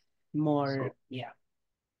bit more, So yeah,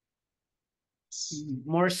 it's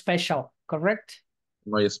more special, correct?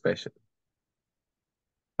 very special.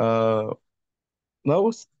 Uh,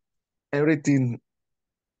 no, everything,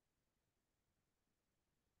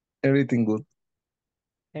 everything good.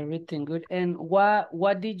 Everything good. And what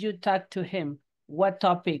did you talk to him? What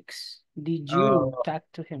topics did you Uh, talk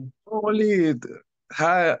to him? Only,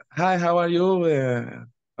 hi, how are you?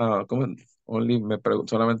 ¿Cómo?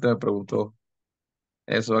 Solamente me preguntó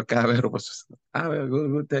eso acá, pero pues,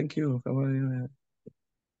 good, thank you. How are you?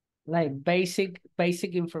 Like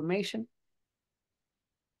basic information?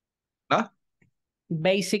 Ah,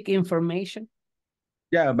 Basic information.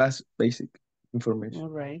 Yeah, that's basic information. All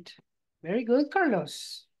right. Very good,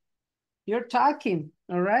 Carlos. You're talking,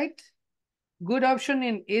 all right? Good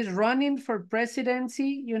option is running for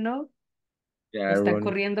presidency, you know? Yeah, Está everyone.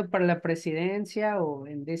 corriendo para la presidencia, or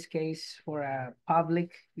in this case, for a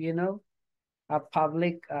public, you know, a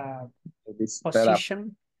public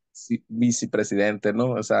position. Vicepresidente,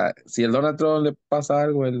 ¿no? O sea, si el Donald Trump le pasa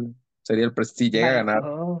algo, él sería el presidente, si llega a Like, ganar.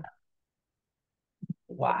 oh,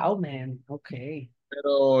 wow, man. Okay.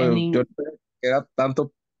 Pero And yo in, creo que era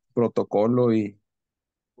tanto protocolo y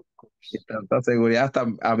tanta seguridad, hasta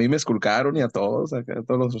a mí me esculcaron y a todos, acá, a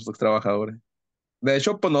todos los trabajadores. De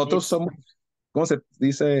hecho, pues nosotros it's, somos, ¿cómo se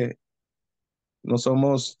dice? No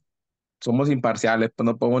somos imparciales, pues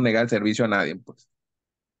no podemos negar el servicio a nadie, pues.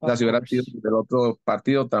 O sea, of si hubiera sido course. del otro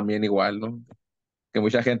partido, también igual, ¿no? Que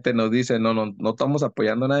mucha gente nos dice, no estamos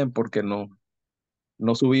apoyando a nadie porque no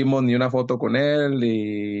subimos ni una foto con él,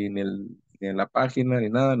 ni en la página, ni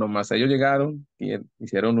nada, nomás ellos llegaron y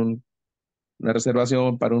hicieron una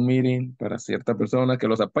reservación para un meeting para cierta persona que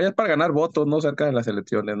los apoya para ganar votos, ¿no? Cerca de las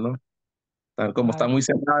elecciones, ¿no? Como está Claro. muy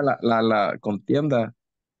cerrada la contienda,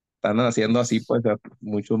 están haciendo así, pues,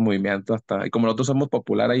 muchos movimientos hasta, y como nosotros somos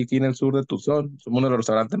populares aquí en el sur de Tucson, somos uno de los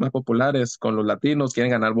restaurantes más populares con los latinos,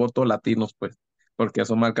 quieren ganar votos latinos, pues, porque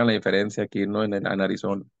eso marca la diferencia aquí, ¿no? En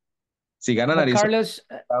Arizona. Si ganan But Arizona, Carlos,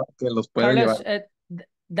 claro que los puede llevar.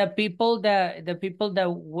 the people that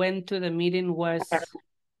went to the meeting was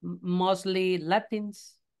mostly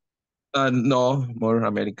Latins, No, more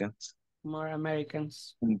Americans. more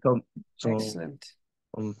Americans. Son, Excellent.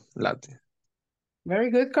 son Latin. Very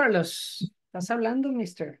good, Carlos. ¿Estás hablando,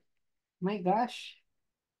 mister? My gosh.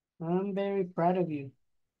 I'm very proud of you.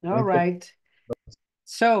 All right.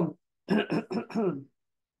 So,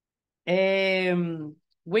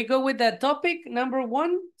 we go with the topic number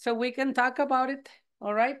 1, so we can talk about it.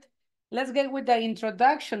 All right. Let's get with the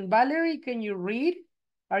introduction. Valerie, can you read?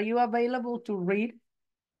 Are you available to read?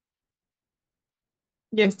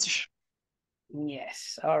 Yes.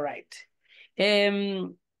 Yes. All right.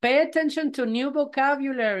 Pay attention to new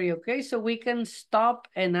vocabulary, okay? So we can stop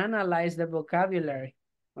and analyze the vocabulary.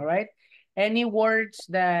 All right. Any words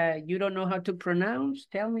that you don't know how to pronounce,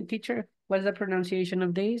 tell me, teacher, what's the pronunciation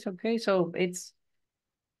of these? Okay, so it's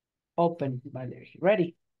open, Valerie.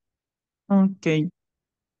 Ready? Okay.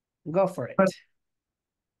 Go for it.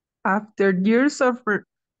 After years of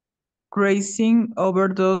raising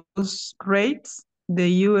overdose rates, the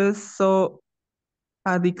U.S. saw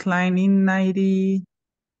a decline in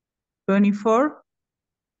 1924,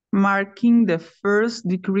 marking the first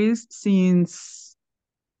decrease since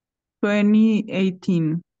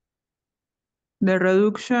 2018. The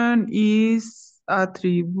reduction is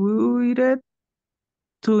attributed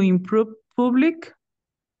to improved public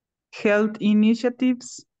health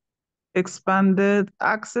initiatives, expanded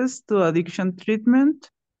access to addiction treatment,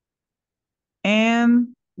 and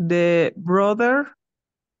the broader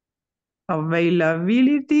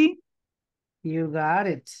availability You got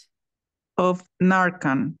it. of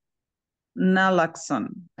naloxone.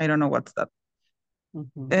 I don't know what's that.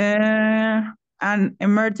 An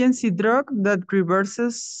emergency drug that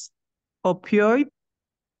reverses opioid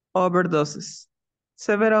overdoses.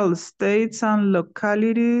 Several states and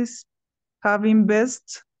localities have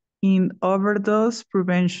invested in overdose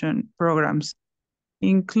prevention programs,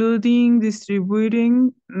 including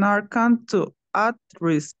distributing Narcan to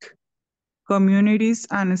at-risk communities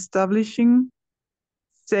and establishing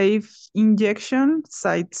safe injection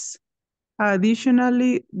sites.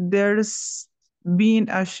 Additionally, there's been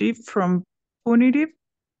a shift from punitive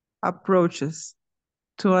approaches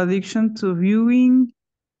to addiction to viewing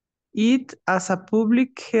it as a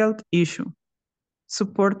public health issue,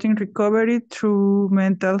 supporting recovery through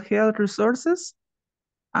mental health resources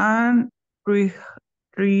and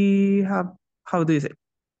rehab, how do you say?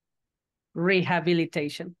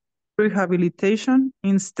 Rehabilitation. Rehabilitation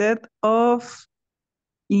instead of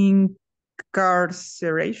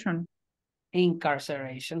incarceration.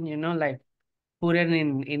 Incarceration, you know, like put it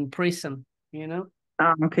in prison, you know?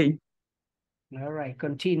 Okay. All right,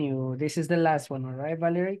 continue. This is the last one, all right,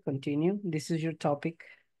 Valerie? Continue. This is your topic.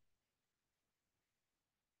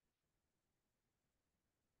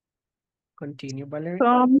 Continue, Valerie.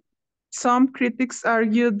 Some critics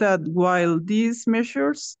argue that while these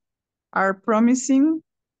measures are promising,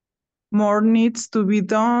 more needs to be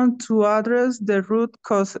done to address the root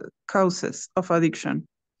causes of addiction,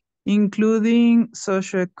 including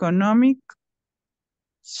socioeconomic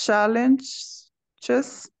challenges,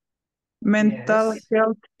 mental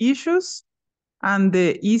health issues, and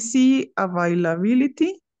the easy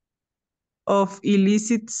availability of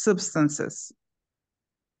illicit substances.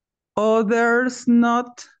 Others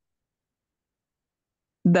note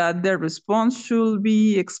that the response should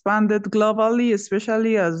be expanded globally,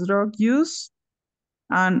 especially as drug use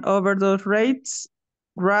and overdose rates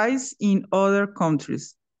rise in other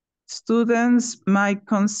countries. Students might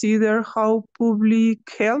consider how public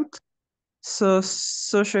health,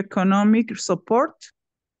 socioeconomic support,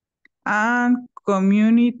 and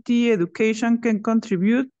community education can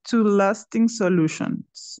contribute to lasting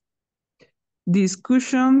solutions.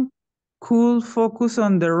 Discussion could focus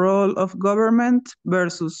on the role of government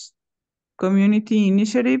versus community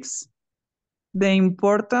initiatives, the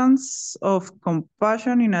importance of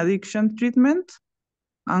compassion in addiction treatment,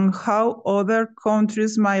 and how other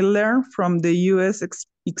countries might learn from the US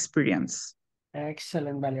experience.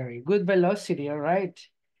 Excellent, Valerie. Good velocity, all right.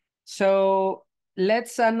 So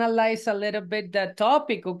let's analyze a little bit the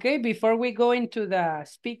topic, okay? Before we go into the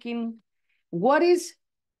speaking, what is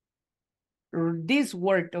this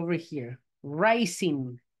word over here?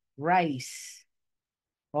 Rising, rise,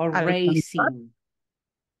 or Alcanzar. racing.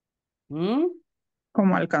 Hmm?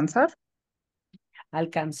 ¿Cómo alcanzar?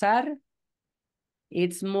 Alcanzar,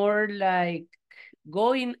 it's more like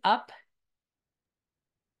going up.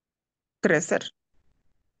 Crecer.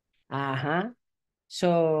 Uh-huh.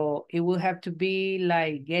 So it will have to be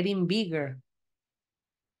like getting bigger.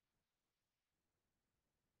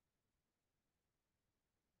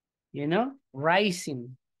 You know,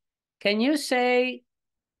 rising. Can you say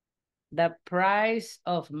the price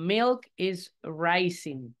of milk is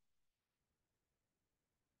rising?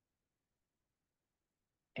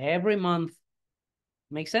 Every month.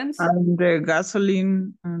 Make sense? And the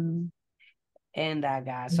gasoline. And the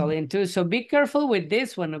gasoline too. So be careful with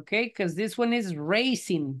this one, okay? Because this one is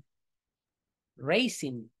racing.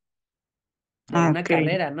 Racing. De una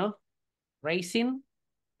carrera, ¿no? Racing.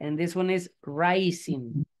 And this one is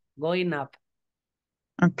rising. Going up.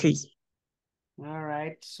 Okay. All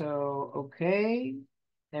right. So, okay.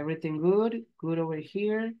 Everything good. Good over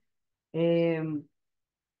here.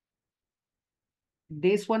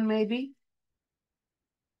 This one maybe.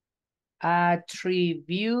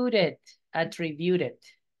 Attributed. Attributed.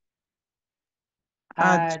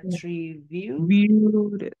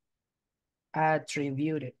 Attributed.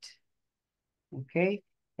 Attributed. Okay.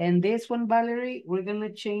 And this one, Valerie, we're going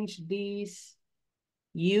to change this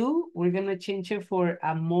U. We're going to change it for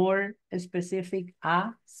a more specific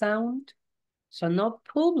A sound. So not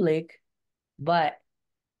public, but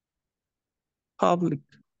Public.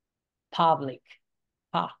 public.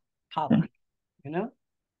 Public. You know?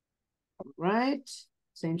 All right.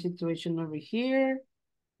 Same situation over here.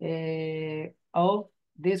 Oh,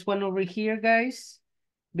 this one over here, guys.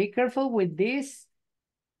 Be careful with this,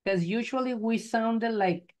 because usually we sounded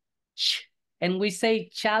like ch, and we say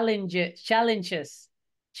challenges,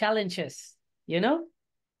 you know?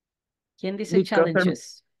 ¿Quién dice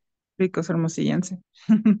challenges? Because hermosillense.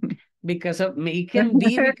 Because of me, it can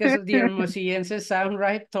be because of the hermosillense sound,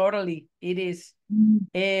 right? Totally, it is.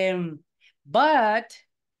 But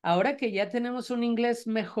ahora que ya tenemos un inglés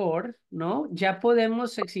mejor, ¿no? Ya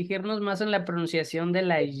podemos exigirnos más en la pronunciación de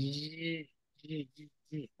la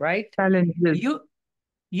right? Challenges.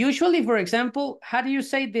 Usually, for example, how do you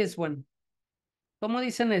say this one? ¿Cómo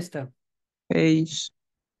dicen esto? Page.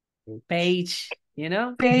 Page, you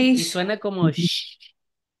know? Page. Y suena como sh.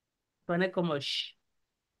 Suena como sh.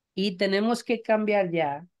 Y tenemos que cambiar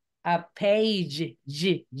ya a page,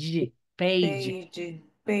 page.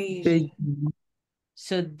 Page.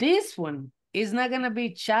 So this one is not going to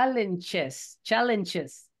be challenges.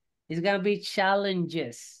 It's going to be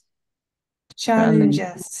challenges.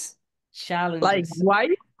 Challenges. Like why?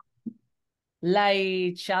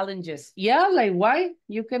 Like challenges. Yeah, like why?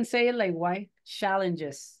 You can say it like why?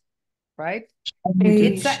 Challenges, right?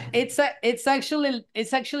 Page. It's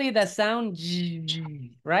actually the sound,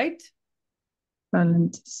 right?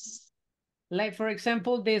 Challenges. Like for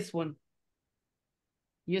example, this one.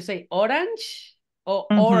 You say orange or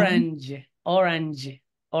orange, orange.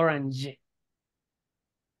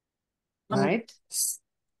 Right?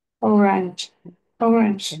 Orange.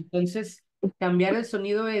 Entonces, cambiar el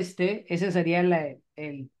sonido ese sería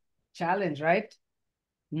el challenge, right?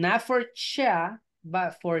 Not for cha,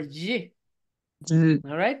 but for G.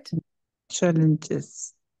 All right?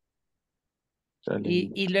 Challenges.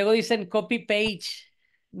 Y luego dicen copy page,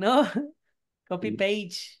 ¿no? Copy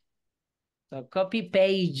page. So copy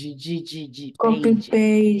page, G, Copy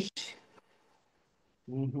page.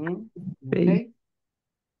 Okay.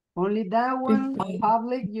 Only that one,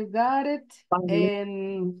 public, you got it.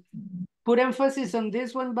 And put emphasis on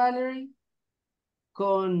this one, Valerie.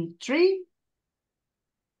 Contribute.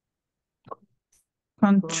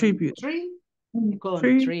 Contribute.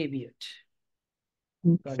 Contribute.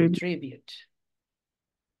 Contribute. Contribute.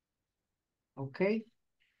 Okay.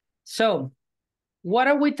 So, what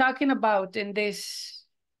are we talking about in this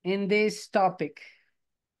topic?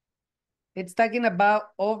 It's talking about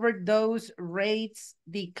overdose rates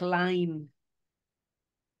decline.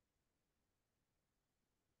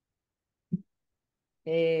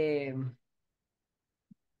 Any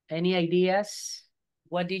ideas?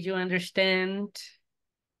 What did you understand?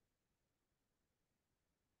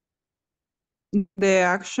 The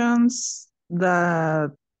actions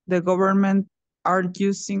that the government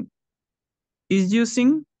is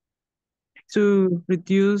using to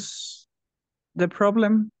reduce the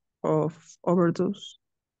problem of overdose.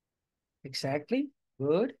 Exactly.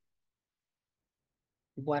 Good.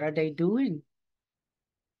 What are they doing?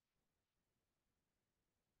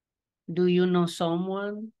 Do you know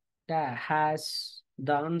someone that has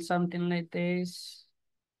done something like this?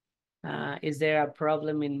 Is there a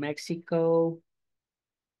problem in Mexico?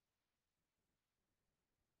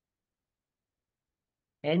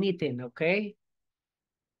 Anything, okay?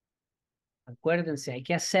 Acuérdense, hay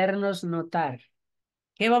que hacernos notar.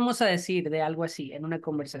 ¿Qué vamos a decir de algo así en una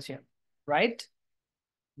conversación? Right?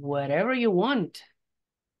 Whatever you want.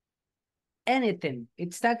 Anything.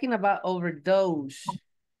 It's talking about overdose.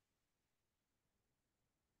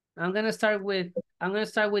 I'm gonna start with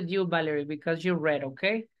you, Valerie, because you read,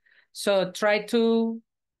 okay? So try to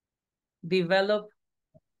develop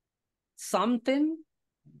something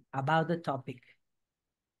about the topic.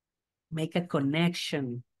 Make a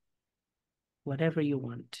connection. Whatever you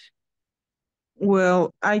want.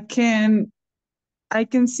 Well, I can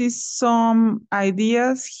see some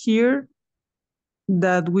ideas here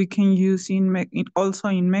that we can use also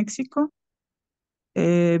in Mexico,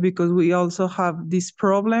 because we also have this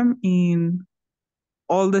problem in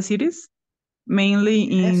all the cities, mainly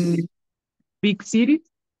in Yes. big cities.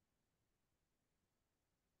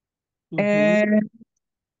 And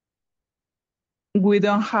we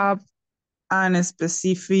don't have a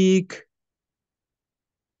specific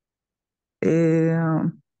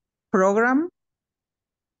program.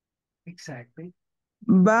 Exactly.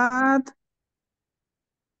 But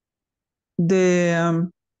the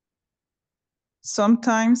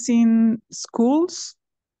sometimes in schools,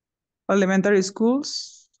 elementary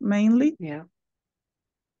schools mainly, Yeah.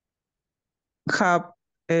 have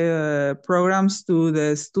programs to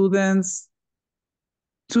the students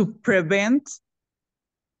to prevent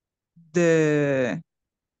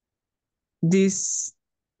this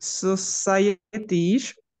society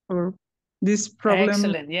issue or this problem.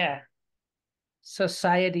 Excellent, yeah.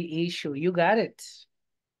 Society issue, you got it.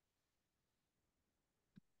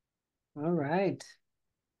 All right.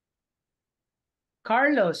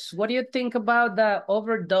 Carlos, what do you think about the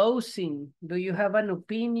overdosing? Do you have an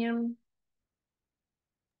opinion?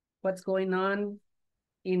 What's going on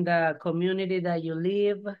in the community that you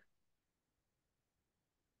live?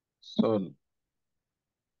 So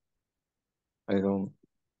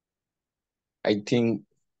I think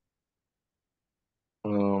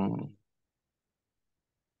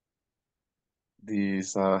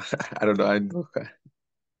this I don't know.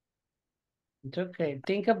 It's okay.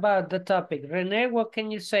 Think about the topic. Rene, what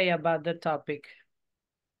can you say about the topic?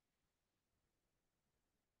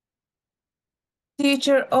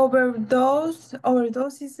 Teacher, overdose.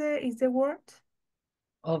 Overdose is the word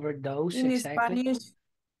Overdose, in exactly. Spanish.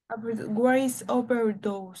 What is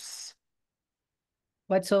overdose?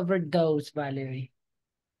 What's overdose, Valerie?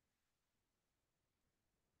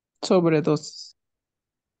 Sobredosis.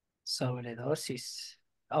 Sobredosis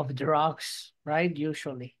of drugs, right?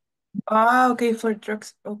 Usually. Ah, okay, for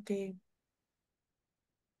drugs. Okay.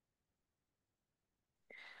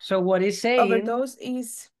 So what is saying? Overdose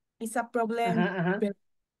is a problem.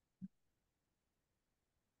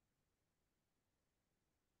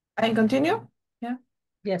 I continue? Yeah.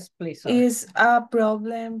 Yes, please. Sorry. Is a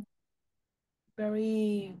problem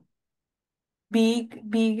very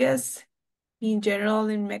biggest in general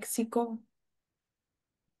in Mexico.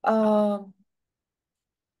 But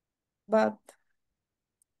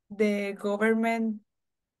the government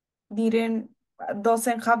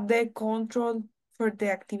doesn't have the control for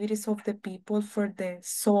the activities of the people, for the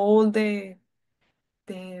soul, the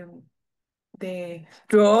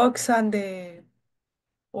drugs and the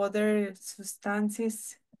other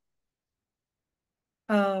substances.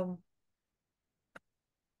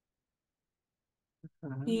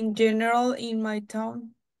 In general, in my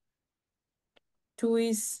town, too,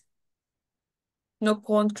 is no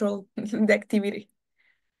control the activity.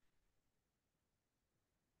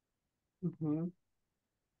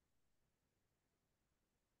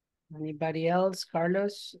 Anybody else?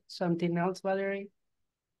 Carlos? Something else, Valerie?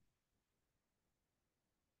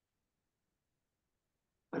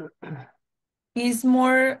 It's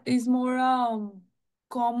more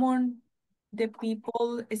common the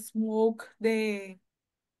people smoke the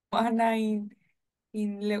marijuana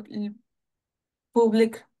in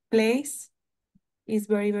public place. Is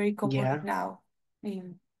very common Yeah. now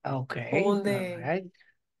in Okay. all All the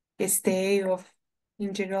right. state of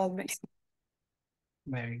in general Mexico.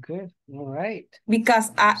 Very good. All right. Because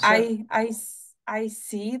So- I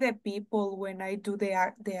see the people when I do the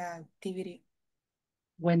activity.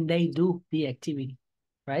 When they do the activity,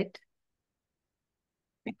 right?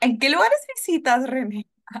 ¿En qué lugares visitas, René?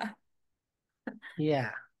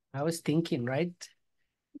 Yeah, I was thinking, right?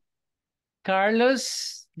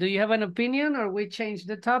 Carlos, do you have an opinion or we changed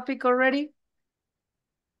the topic already?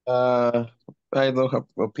 Uh, I don't have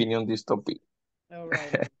opinion on this topic. All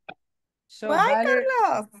right. So Why, Valerie,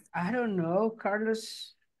 Carlos? I don't know,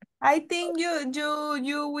 Carlos. I think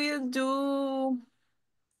you will do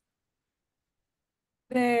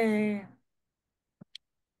the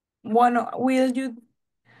one. Will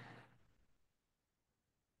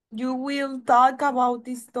you will talk about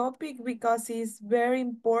this topic because it's very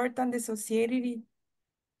important. The society.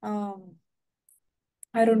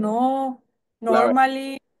 I don't know. La,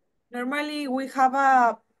 Normally we have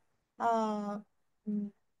a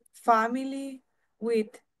family with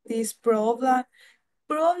this problem.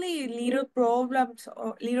 Probably little problems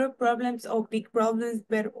or big problems,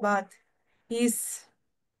 but it's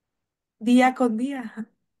día con día.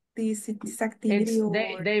 This activity It's or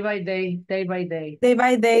day by day, day by day. day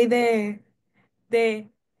by day the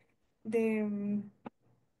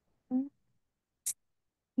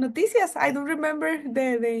noticias. I don't remember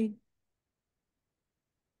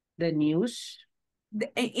The news.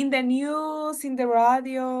 in the news, in the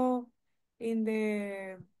radio, in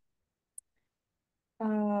the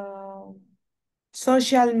uh,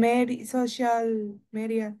 social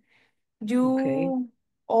media. Okay. You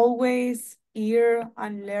always hear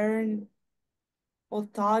and learn or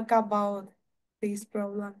talk about this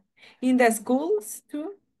problem in the schools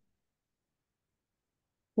too.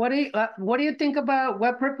 What do you think about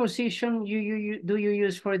what preposition you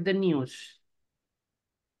use for the news?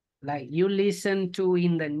 Like you listen to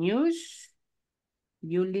in the news,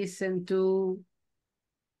 you listen to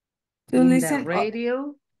To in the listen,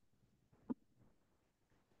 radio.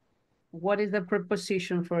 What is the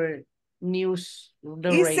preposition for news, the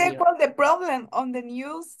is radio? equal the problem on the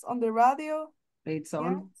news, on the radio. It's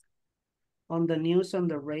Yeah. on the news, on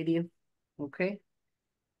the radio. Okay.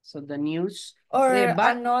 So the news. Or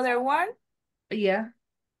But another one, yeah,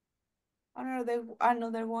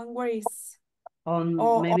 another one where is on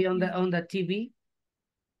maybe on the TV.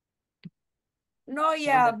 no,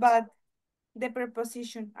 yeah, but the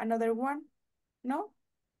preposition, another one, no,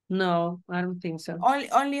 No, I don't think so.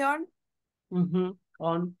 only on.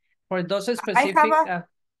 On for those I specific.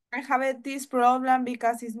 have this problem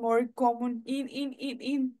because it's more common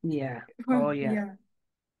in. Yeah. Oh yeah. Yeah,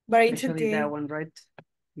 but it's Especially okay. that one, right?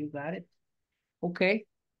 You got it. Okay.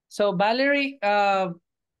 So Valerie,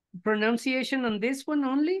 pronunciation on this one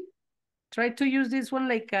only. Try to use this one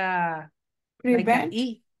like a Prevent,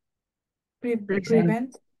 E.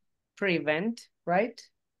 prevent. Prevent, right?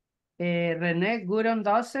 René, good on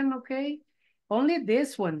dozen, okay. Only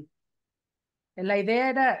this one. La idea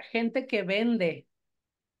era gente que vende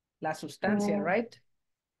la sustancia, Oh. right?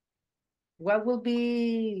 What will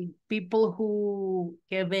be people who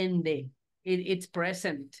que vende? It's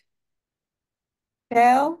present.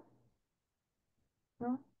 Tell.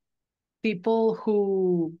 No? People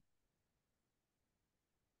who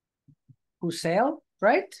sell,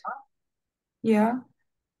 right? Yeah.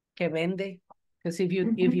 Que vende. Because if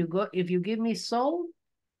you give me sold,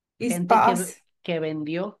 It's gente past. que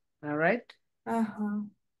vendió, all right? Uh-huh.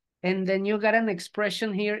 And then you got an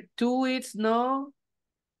expression here. Two is no,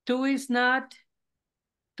 two is not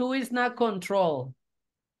control.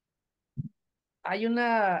 Hay un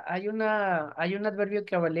adverbio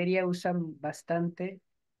que Valeria usa bastante.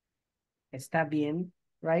 Está bien,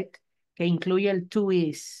 right? Que incluye el to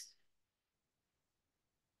is.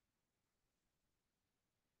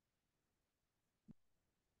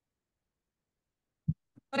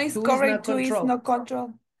 No is To is correct, not two is control. no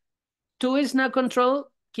control. To is not control,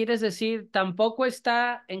 quieres decir tampoco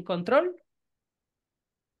está en control.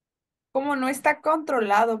 Como no está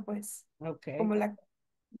controlado, pues. Okay. Como la.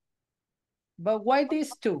 But why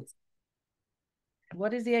these two?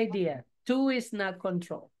 What is the idea? Two is not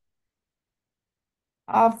control.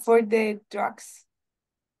 For the drugs.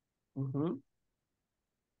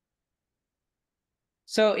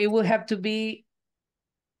 So it will have to be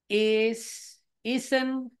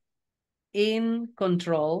isn't in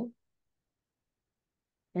control.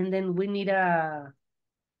 And then we need an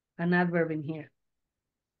adverb in here.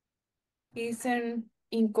 Isn't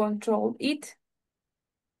in control it.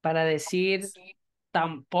 Para decir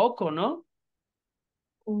tampoco, ¿no?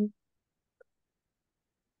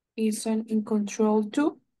 Isn't in control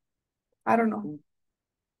too. I don't know.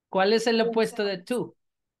 ¿Cuál es el opuesto de to?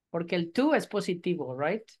 Porque el to es positivo,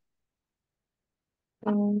 right?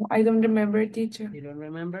 I don't remember, teacher. You don't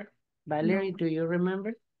remember? Valerie, No. do you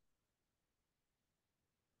remember?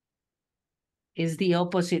 Is the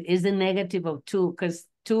opposite, is the negative of to, because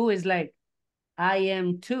to is like, I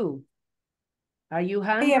am too. Are you I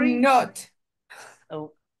hungry? am not.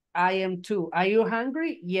 Oh, I am too. Are you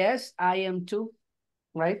hungry? Yes, I am too,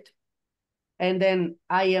 right? And then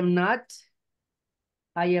I am not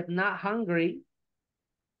hungry.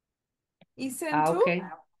 Isn't too? Okay.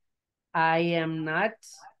 I am not,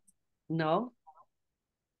 no.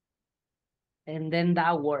 And then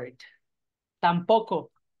that word, tampoco.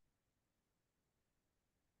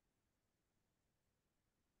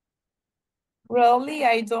 Really,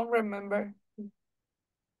 I don't remember.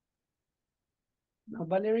 No,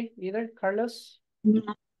 Valerie, either? Carlos? No.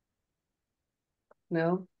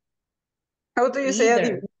 No. How do you say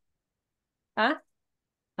Either. ¿Ah?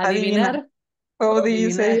 adivina? Adivinar. How do you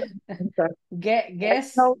say Adivinar.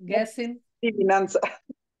 Guess, No. guessing. adivinanza?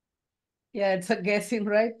 Yeah, it's a guessing,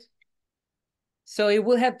 right? So it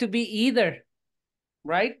will have to be either,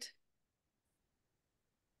 right?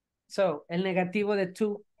 So, el negativo de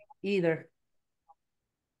to, either.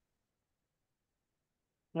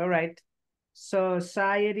 All right.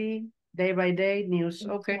 Society, day by day, news.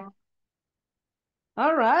 Okay.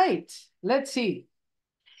 All right. Let's see.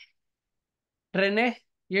 Rene,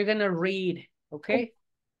 you're going to read, okay?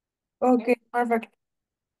 Okay, perfect.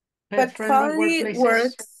 But Pet-friendly family workplaces.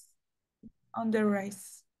 works on the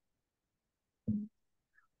rice.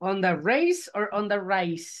 On the race or on the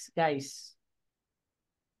rice, guys?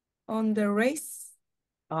 On the race.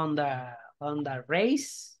 On the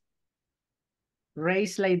race.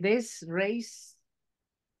 Race like this, race.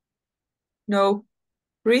 No.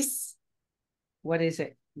 Rice. What is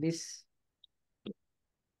it? This.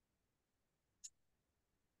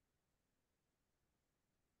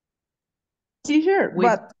 Teacher, With,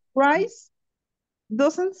 but rice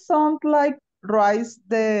doesn't sound like rice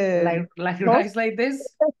the like no? rice like this?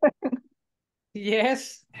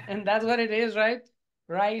 Yes, and that's what it is, right?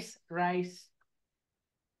 Rice, rice.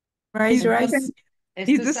 Rice, It's the rice. same,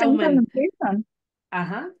 Esto it's the es same pronunciation.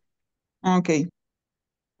 Ajá. Okay.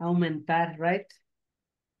 Aumentar, right?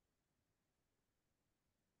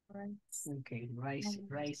 Rice. Okay, rice,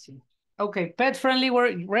 rising. Okay, pet friendly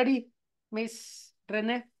word. Ready, Miss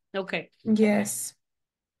Rene? Okay. Yes.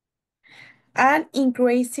 An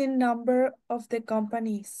increasing number of the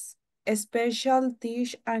companies, special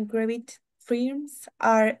dish and credit firms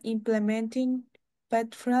are implementing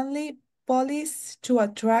pet-friendly policies to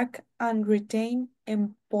attract and retain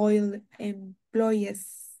employees.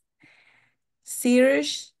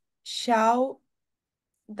 Research show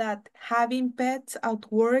that having pets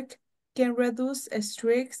at work can reduce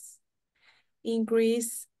stress,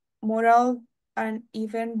 increase morale, and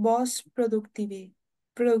even boost productivity.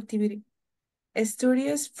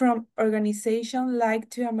 Studies from organizations like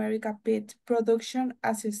the American Pet Production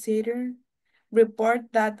Association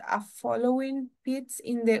report that following pets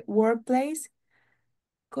in the workplace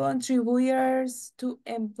contributors to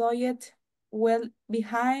employee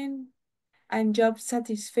well-being and job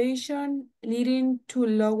satisfaction, leading to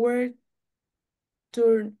lower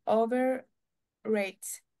turnover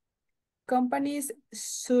rates. Companies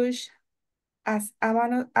such as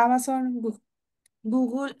Amazon,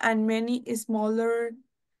 Google, and many smaller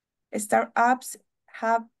startups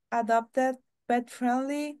have adopted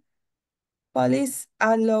pet-friendly policies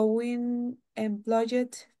allowing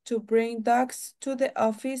employees to bring dogs to the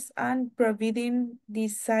office and providing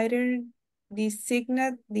designated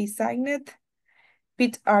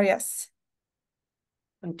pet areas.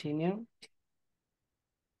 Continue.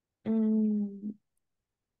 Mm,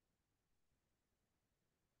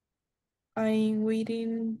 I'm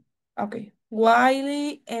waiting. Okay.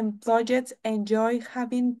 While employees enjoy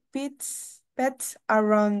having pets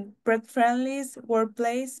around pet-friendly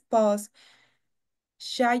workplace pose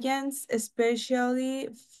giants, especially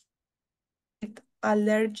with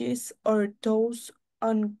allergies or those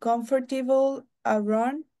uncomfortable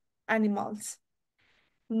around animals.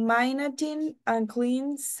 Maintaining a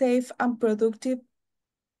clean, safe, and productive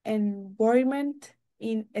environment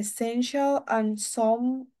in essential and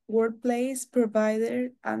some workplace provider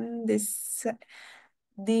and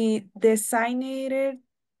the designated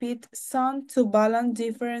pit some to balance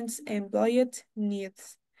different employee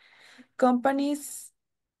needs. Companies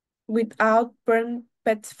without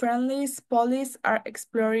pet-friendly policies are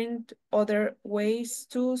exploring other ways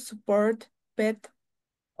to support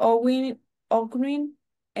pet-owning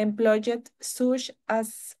employees, such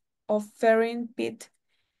as offering pet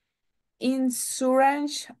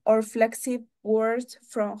insurance or flexible work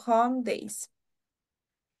from home days.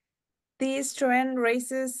 This trend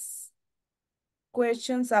raises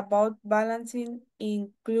questions about balancing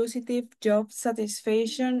inclusive job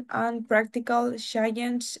satisfaction and practical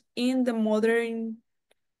change in the modern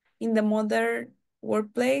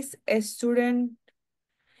workplace. A student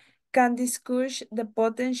can discuss the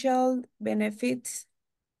potential benefits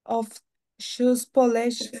of shoes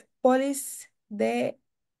policy, the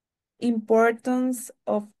importance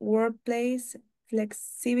of workplace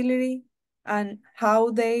flexibility, and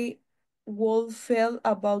how they would feel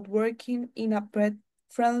about working in a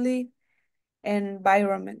pet-friendly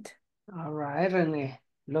environment. All right, René.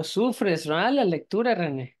 Lo sufres, ¿verdad? La lectura,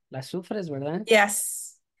 René. La sufres, ¿verdad?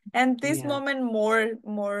 Yes. And this Yeah. moment more,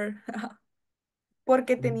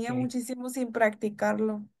 porque tenía Okay. muchísimo sin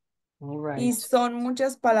practicarlo. All Y right. son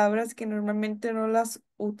muchas palabras que normalmente no las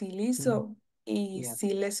utilizo y Yeah.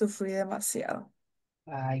 sí le sufrí demasiado.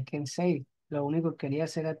 I can say. Lo único que quería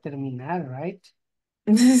hacer era terminar, right?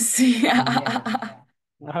 Sí. Yeah.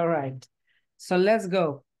 All right. So let's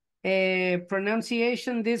go.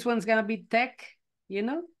 Pronunciation, this one's gonna be tech, you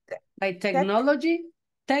know? Like technology,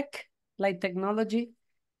 tech, like technology,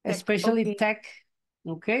 especially okay. tech,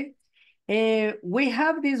 okay? We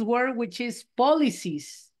have this word which is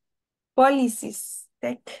policies. Policies,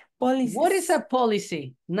 tech policies. What is a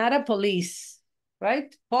policy? Not a police,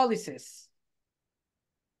 right? Policies.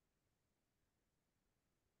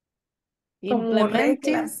 Como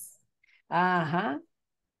Implementing. reglas. Uh-huh.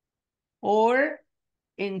 Or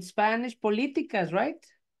in Spanish, políticas, right?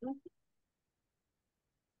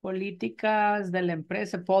 Políticas de la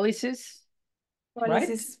empresa, policies,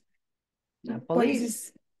 Policies. right?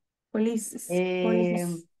 Policies. Policies.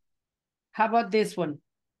 Policies. How about this one?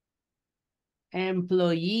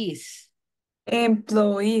 Employees.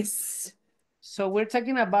 Employees. So we're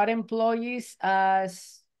talking about employees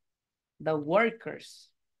as the workers.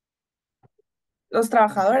 Los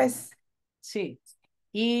trabajadores. Sí.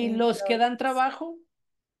 ¿Y los que dan trabajo?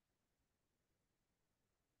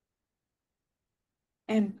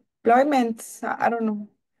 Employment. I don't know.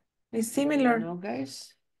 It's similar. No,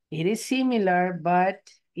 guys. It is similar, but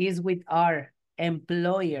is with our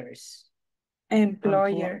employers.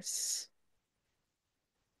 Employers.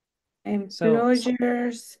 So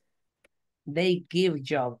Employers. they give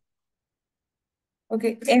job.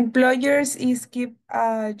 Okay. Employers is give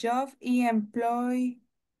a job y Employees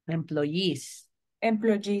employees.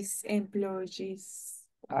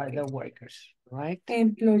 are Okay. the workers, right?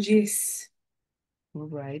 Employees. All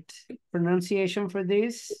right. Pronunciation for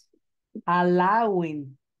this?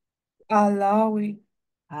 Allowing. Allowing.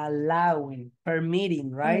 Allowing.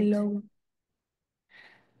 Permitting, right? Allowing.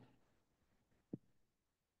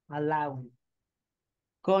 Allowing.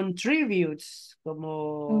 Contributes,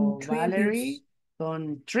 como Valerie.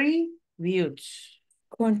 Contributes.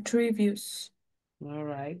 Contributes. All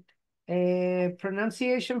right.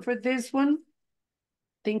 Pronunciation for this one?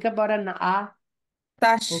 Think about an A.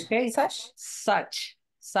 Such. Okay. Such. Such.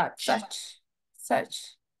 Such. Such.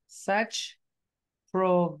 Such. Such.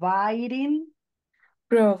 Providing.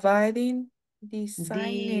 Providing.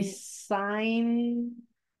 Designing. Design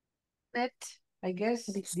it, I guess.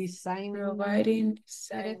 Design Providing. it.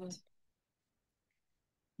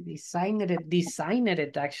 Designing. Design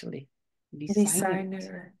it actually.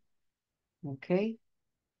 Designer. Okay.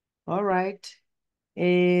 All right.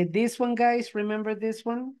 This one, guys, remember this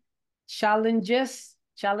one? Challenges.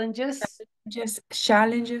 Just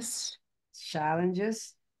challenges.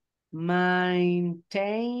 Challenges.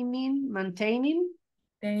 Maintaining. Maintaining.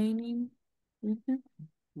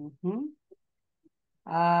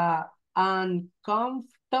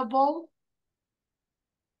 Uncomfortable.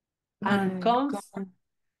 Uncomfortable.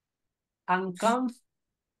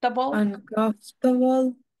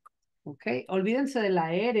 Uncomfortable. Ok, olvídense de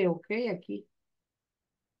la R, ok, aquí.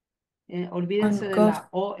 Olvídense de la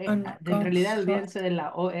O, en realidad olvídense de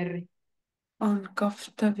la OR.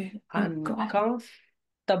 Uncomfortable.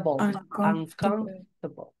 Uncomfortable. Uncomfortable.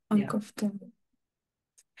 Yeah. Uncomfortable.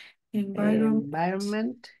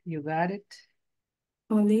 Environment, you got it.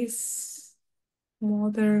 Police.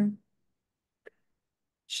 Modern.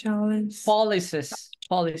 Challenge. Policies.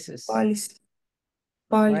 Policies.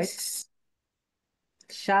 Right?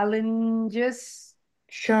 Challenges.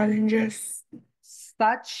 Challenges.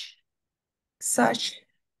 Such. Such.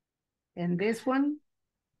 And this one,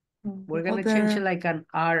 we're gonna Mother. change it like an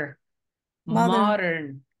R. Mother.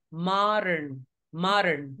 Modern, modern,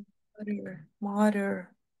 modern. Mother.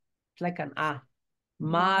 It's like an A.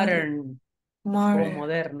 Modern. Modern. O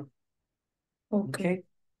Mother. moderno. Okay.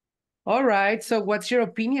 All right, so what's your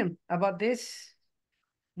opinion about this?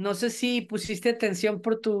 No sé si pusiste atención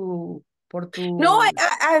por tu... No,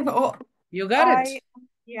 You got it.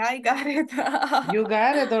 Yeah, I got it. You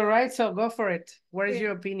got it, all right, so go for it. What is Yeah.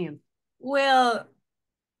 your opinion? Well,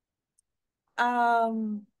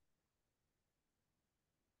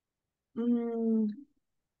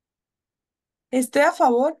 estoy a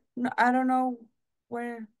favor. No, I don't know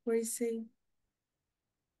where is it.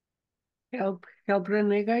 Help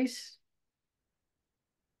Rene, guys.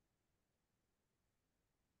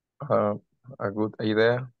 A good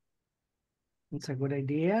idea. It's a good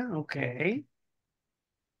idea, okay.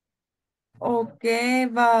 Okay,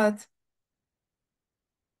 but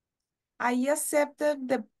I accepted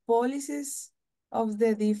the policies of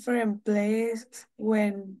the different places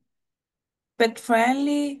when pet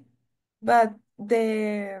friendly, but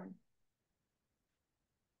the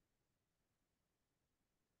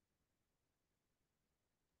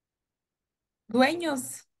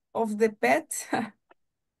dueños of the pet,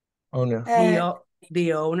 Owner.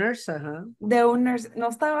 The owners, uh-huh. the owners, no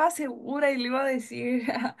estaba segura y le iba a decir,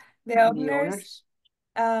 the The owners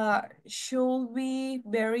owners. should be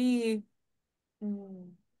very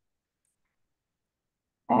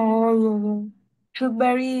should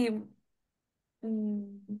very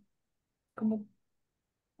como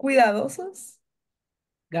cuidadosos.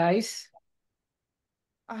 Guys.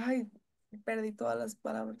 Ay, perdí todas las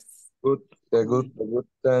palabras. The good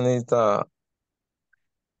thing is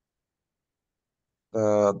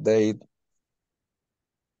they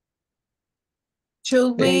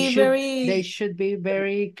Should be They should be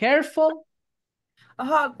very careful.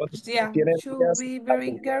 Yeah, should be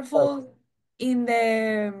very careful in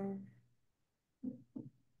the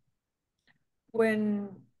when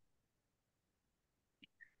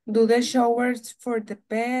do the showers for the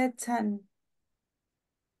pets and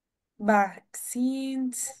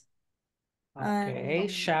vaccines. Okay,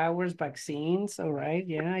 And showers, vaccines, all right,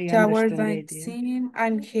 yeah, I showers, understand the idea. vaccine,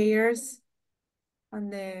 and hairs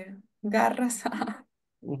and the garras.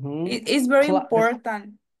 It's very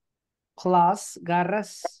important. Claws,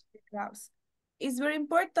 garras. Claws. It's very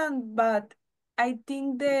important, but I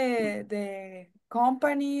think the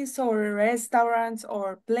companies or restaurants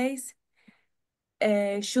or place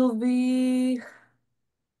should be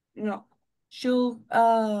should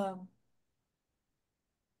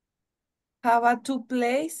have a two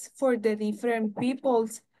place for the different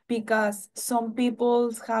peoples because some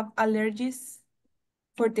peoples have allergies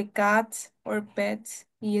for the cats or pets.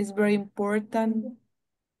 It is very important.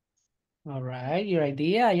 All right, your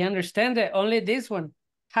idea, I understand it. Only this one.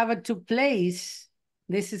 Have a two place.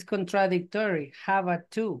 This is contradictory. Have a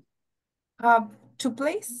two. Have two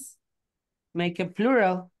place? Make a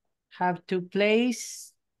plural. Have two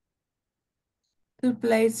place. Two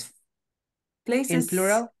places. In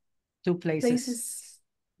plural, two places.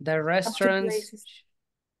 The restaurants.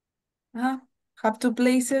 Have two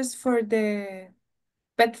places for the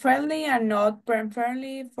pet friendly and not pet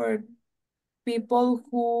friendly for people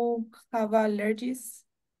who have allergies.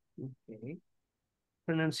 Okay.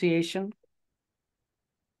 Pronunciation.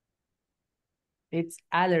 It's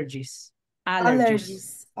allergies.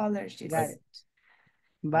 Allergies. Got it.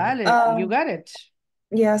 Vale, you got it.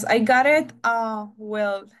 Yes, I got it.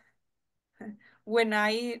 Well, when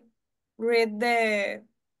I read the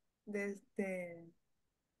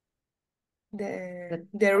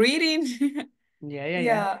reading.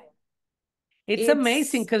 Yeah. It's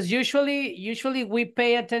amazing because usually we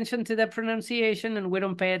pay attention to the pronunciation and we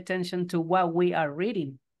don't pay attention to what we are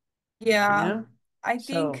reading. Yeah, I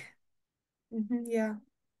think. Yeah.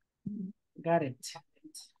 Got it.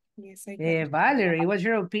 Yes, I got it. Valerie, what's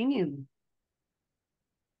your opinion?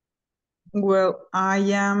 Well, I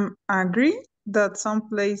am agree that some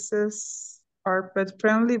places are pet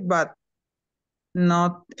friendly, but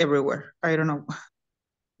not everywhere. I don't know.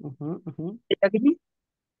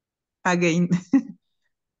 Again,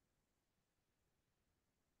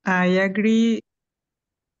 I agree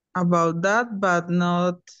about that, but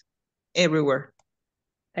not everywhere.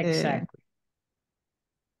 Exactly.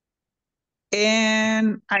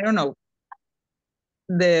 And I don't know,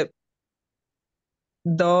 the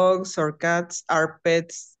dogs or cats are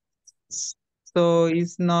pets, so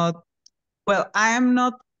it's not, well, I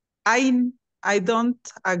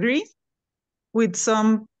don't agree with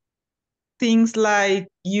some things like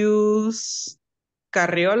use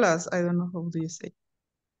carriolas. I don't know how do you say.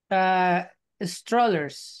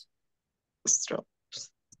 Strollers.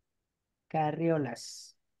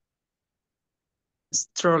 Carriolas.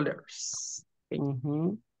 Strollers.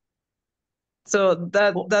 Mhm. So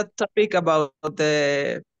that Oh, that topic about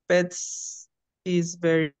the pets is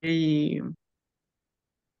very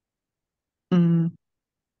mm,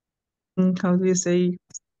 how do you say,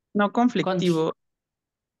 no contr- conflictivo,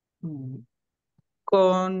 mm,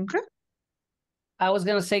 con I was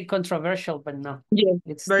gonna say controversial, but no, yeah,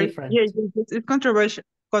 it's very different. it's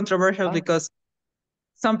controversial Oh, because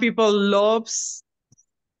some people loves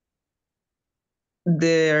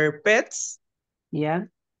their pets, yeah.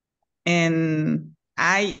 and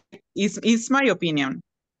it's my opinion,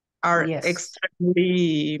 are Yes.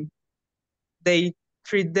 extremely, they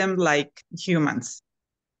treat them like humans.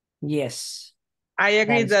 Yes. I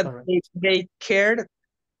agree That is that correct. they care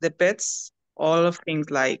the pets, all of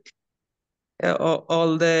things like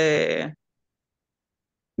all the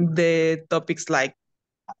topics like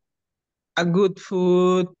a good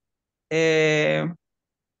food, uh,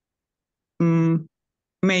 mm,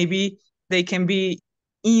 maybe they can be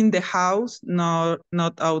in the house, not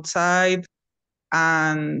outside,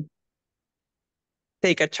 and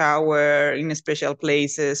take a shower in special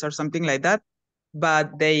places or something like that.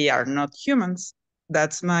 But they are not humans.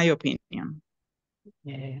 That's my opinion.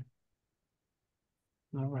 Yeah.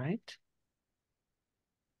 All right.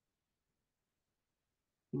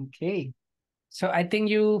 Okay. So I think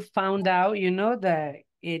you found out, that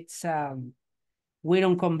it's we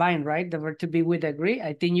don't combine, right? The verb to be with agree.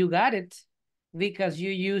 I think you got it because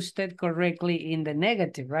you used it correctly in the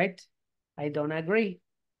negative, right? I don't agree.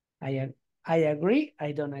 I agree.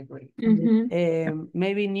 I don't agree.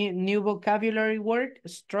 Maybe new vocabulary word,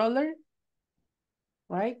 stroller,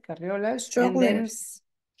 right? Carriolas. And then Strollers.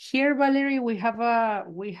 here, Valerie, we have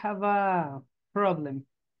a problem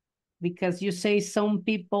because you say some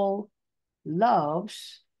people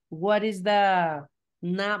loves. What is the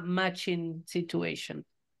not matching situation?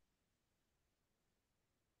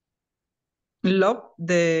 Love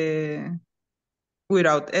the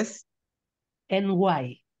without S. And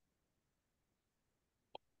why?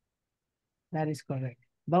 That is correct.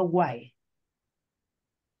 But why?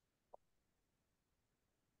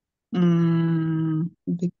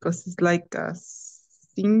 Because it's like a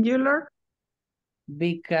singular.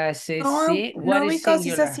 Because it's No, what no, is because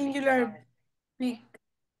it's a singular? singular. Be-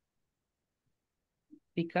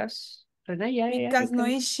 Because Renee, yeah, you Because no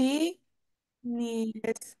can. is she, ni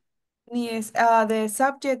es, the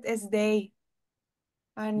subject is they.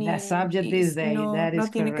 The And subject is is they. no, That no is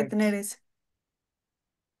tiene que tener correct. eso.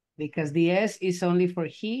 Because the S is only for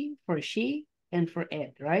he, for she, and for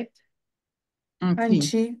it, right? And Okay.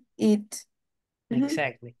 she, it.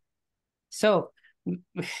 Exactly. So,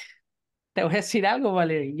 te voy a decir algo,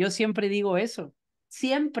 Valerie. Yo siempre digo eso.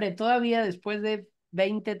 Siempre, todavía después de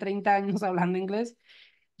 20, 30 años hablando inglés,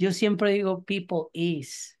 yo siempre digo people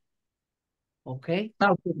is. Okay?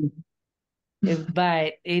 Okay.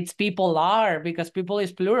 But it's people are because people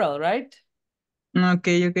is plural, right?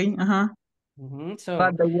 Okay. Uh-huh. So,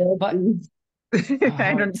 But the word but is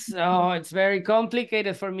I don't it's very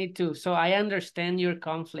complicated for me too. So I understand your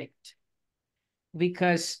conflict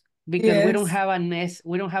because we don't Yes. have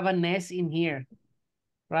a nest in here,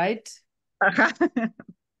 right? Ajá.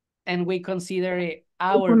 And we consider it Es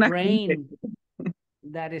our una gente. brain.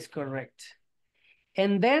 That is correct.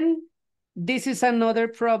 And then this is another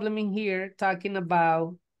problem in here talking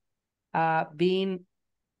about being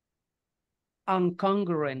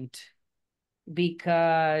incongruent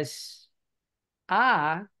because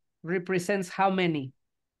A represents how many?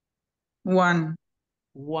 One.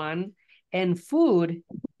 One. And food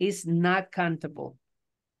is not countable.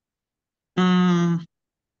 Mm,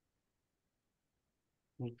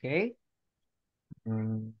 Okay.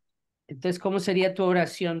 Mm, Entonces, ¿cómo sería tu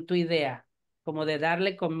oración, tu idea? Como de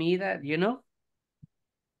darle comida,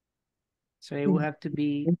 So it will have to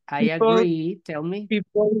be, I people agree, tell me.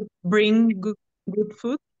 people bring good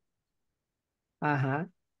food. Uh-huh.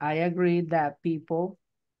 I agree that people,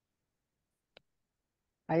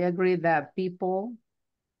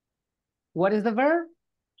 what is the verb?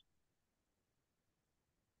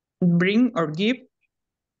 Bring or give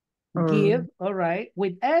or Give, all right.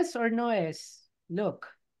 With S or no S? Look,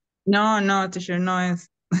 no, teacher, no es.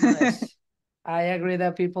 no S. I agree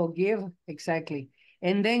that people give, exactly.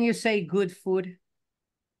 And then you say good food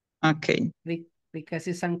Okay. because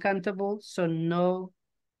it's uncountable, so no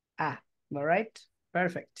A, all right?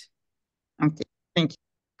 Perfect. Okay. Thank you.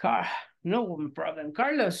 No problem.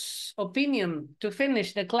 Carlos, opinion to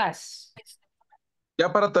finish the class.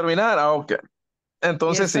 Ya para terminar, ok.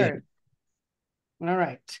 Entonces Yes, sí, sir. All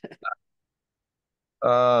right.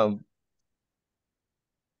 ah,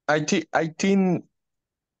 I think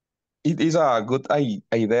it is a good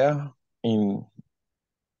idea in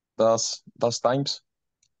those times.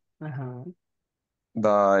 Ajá.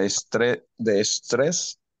 The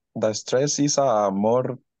stress is a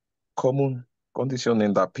more common condition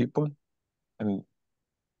in the people and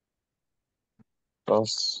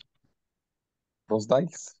those those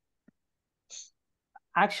days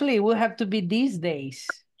Actually, it will have to be these days.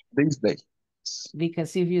 these days.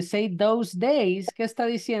 Because if you say those days, ¿qué está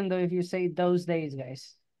diciendo if you say those days,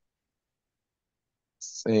 guys?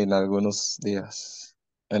 Sí, en algunos días,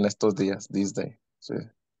 en estos días, these days. Sí.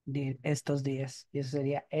 Estos días. Y eso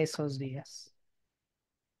sería esos días.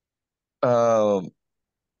 Um,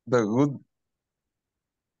 the good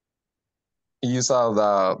use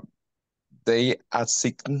of they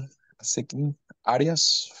assign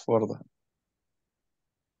areas for the.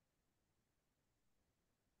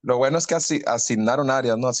 Lo bueno es que asignaron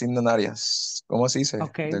áreas, no asignan áreas. ¿Cómo se dice?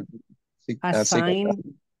 Okay. Assign,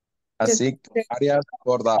 Assign. The, the áreas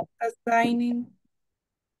assigning.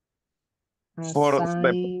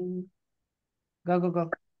 Assign. Go, go, go.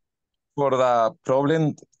 for the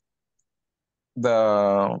problem,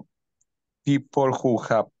 the people who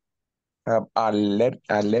have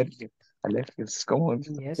allergies. ¿Cómo?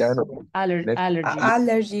 Yes. Ya no. Allergies.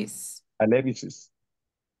 Allergies. Allergies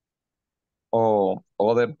or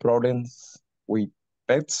other problems with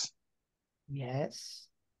pets. Yes.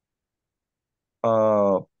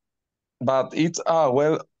 But it's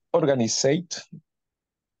well organized.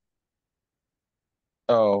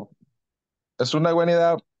 Uh, es una buena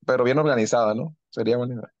idea, pero bien organizada, ¿no? Sería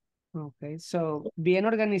buena idea. Okay. So, bien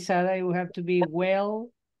organizada, it will have to be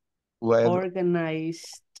well Well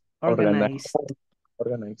organized. organized. Organized.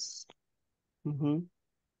 Organized. Mhm.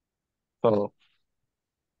 So,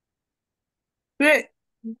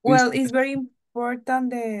 Well, it's very important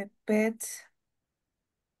the pets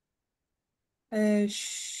the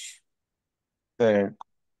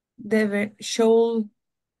should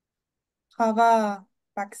have a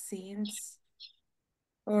vaccines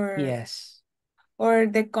Yes. or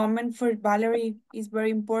the comment for Valerie is very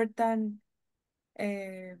important.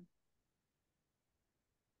 Uh,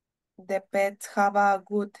 the pets have a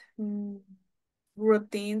good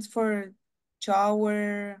routines for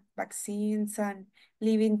shower, vaccines, and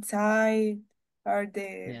live inside are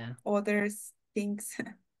the Yeah. other things.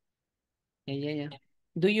 Yeah.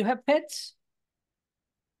 Do you have pets?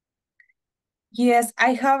 Yes,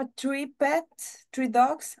 I have 3 pets, 3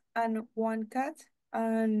 dogs, and 1 cat,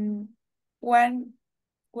 and one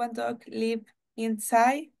one dog live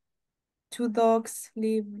inside, 2 dogs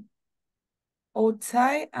live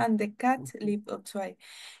outside, and the cat live outside.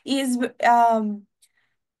 Is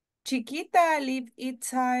Chiquita live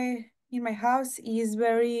inside in my house. Is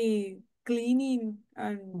very cleaning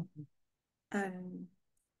and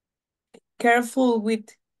careful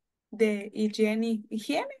with the hygiene.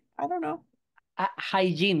 I don't know.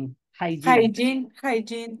 Hygiene. Hygiene.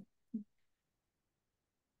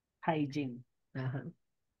 Hygiene. Uh-huh.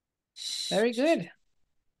 Very good.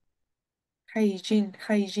 Hygiene.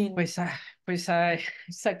 Pues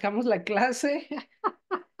sacamos la clase.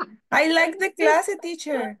 I like the class,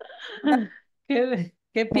 teacher.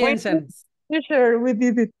 ¿Qué piensan? Teacher, we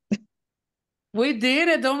did it. We did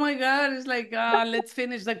it. Oh my God. It's like, let's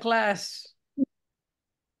finish the class.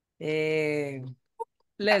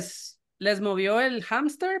 ¿Les movió el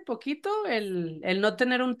hámster poquito? El no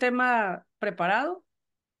tener un tema preparado.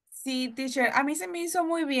 Sí, teacher, a mí se me hizo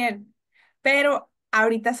muy bien, pero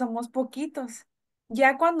ahorita somos poquitos.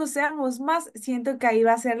 Ya cuando seamos más, siento que ahí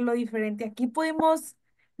va a ser lo diferente. Aquí pudimos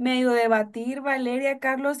medio debatir, Valeria,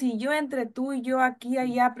 Carlos y yo, entre tú y yo aquí,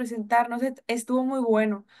 allá, presentarnos. Estuvo muy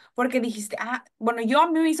bueno, porque dijiste, bueno, yo a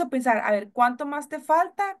mí me hizo pensar, a ver, ¿cuánto más te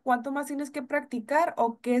falta? ¿Cuánto más tienes que practicar?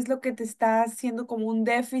 ¿O qué es lo que te está haciendo como un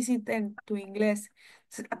déficit en tu inglés?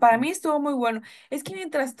 Para mí estuvo muy bueno. Es que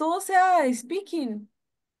mientras todo sea speaking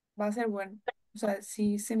va a ser bueno. O sea,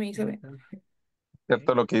 sí se me hizo bien.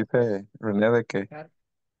 cierto lo que dice René de que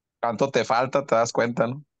cuánto te falta, te das cuenta,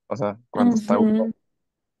 ¿no? O sea, cuando está uno. Ujú.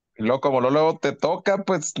 Y luego, como luego te toca,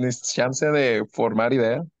 pues ni chance de formar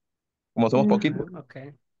ideas, como somos poquitos.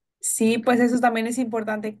 Okay. Sí, pues eso también es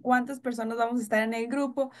importante. ¿Cuántas personas vamos a estar en el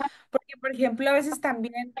grupo? Porque, por ejemplo, a veces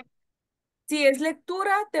también, si es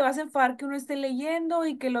lectura, te vas a enfadar que uno esté leyendo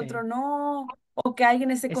y que el otro Sí. no, o que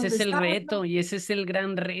alguien esté Ese es el contestando. reto y ese es el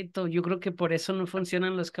gran reto. Yo creo que por eso no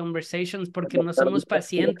funcionan los conversations, porque no somos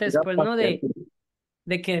pacientes, pues, ¿no?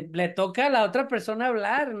 De que le toca a la otra persona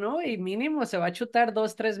hablar, ¿no? Y mínimo se va a chutar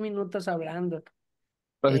 2, 3 minutos hablando.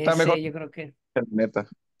 Pero sí está mejor, Yo creo que, neta.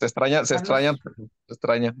 Se extraña. Sí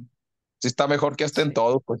está mejor que estén sí.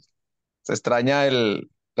 todos, pues. Se extraña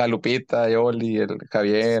La Lupita, Yoli, el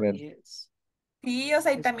Javier, Sí, Sí, o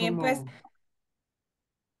sea, y es también pues como,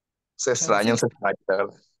 se extrañan, sí, la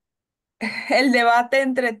verdad. el debate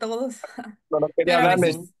entre todos. No quería Pero a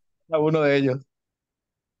hablarle ujú. veces, a uno de ellos.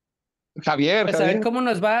 Javier, Pues a ver Javier. cómo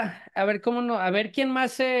nos va, a ver cómo no, a ver quién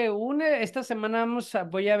más se une. Esta semana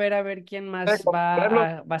voy a ver quién más Verlos,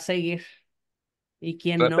 va a seguir y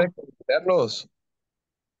quién trata de no. convencerlos.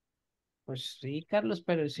 Pues sí, Carlos,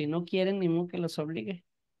 pero si no quieren, ni modo que los obligue.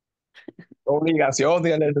 Obligación,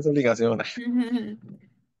 díganle, es obligación.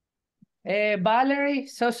 Valerie,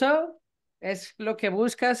 es lo que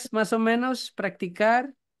buscas más o menos,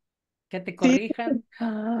 practicar, que te Sí, corrijan.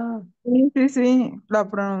 Ah, sí, sí, sí,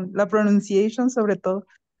 la pronunciation sobre todo.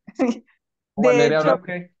 De Valeria hecho, habla ok,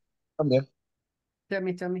 también. tell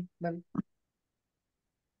me, vale.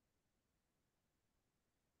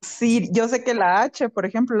 sí, yo sé que la H, por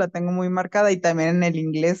ejemplo, la tengo muy marcada y también en el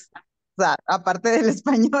inglés. O sea, aparte del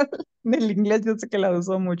español, en el inglés yo sé que la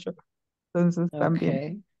uso mucho. Entonces Ok,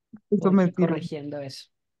 también, eso voy me aquí sirve. corrigiendo eso.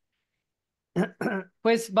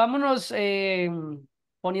 Pues vámonos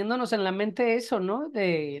poniéndonos en la mente eso, ¿no?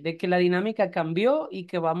 De que la dinámica cambió y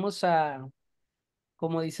que vamos a,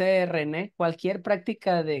 como dice René, cualquier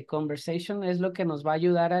práctica de conversation es lo que nos va a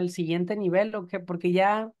ayudar al siguiente nivel, ¿ok? Porque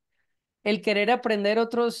ya el querer aprender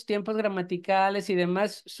otros tiempos gramaticales y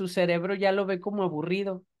demás, su cerebro ya lo ve como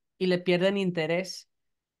aburrido y le pierden interés.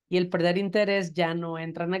 Y el perder interés ya no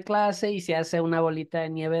entran a clase y se hace una bolita de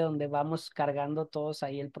nieve donde vamos cargando todos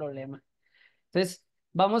ahí el problema. Entonces,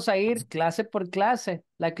 vamos a ir clase por clase.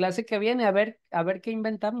 La clase que viene, a ver qué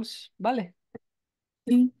inventamos. Vale.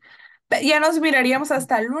 sí. Ya nos miraríamos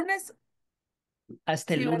hasta el lunes.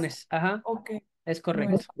 Hasta el Sí, ¿verdad? lunes. Ajá, Ok. es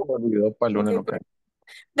Bueno, correcto. Se me olvidó para el ok, lunes, no pero cae.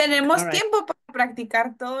 All tenemos right. tiempo para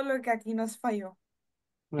practicar todo lo que aquí nos falló.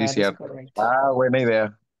 Sí, That is cierto. correct. Ah, buena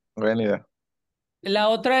idea. Buena idea. La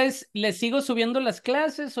otra es, ¿le sigo subiendo las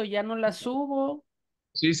clases o ya no las subo?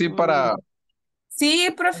 Sí, sí, Mm, para Sí,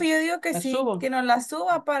 profe, yo digo que las sí, que subo. nos la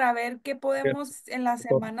suba para ver qué podemos en la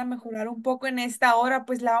semana mejorar un poco en esta hora,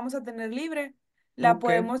 pues la vamos a tener libre. La Ok,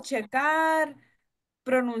 podemos checar,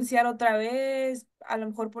 pronunciar otra vez, a lo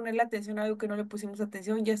mejor ponerle atención a algo que no le pusimos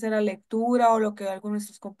atención, ya sea la lectura o lo que alguno de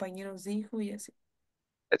nuestros compañeros dijo y así.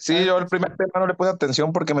 Sí, claro yo que el sí. primer tema no le puse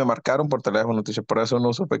atención porque me marcaron por teléfono, teacher, por eso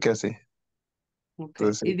no supe qué así. Ok.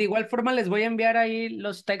 Entonces, Y sí. de igual forma les voy a enviar ahí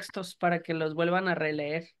los textos para que los vuelvan a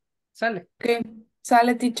releer. Sale. Ok,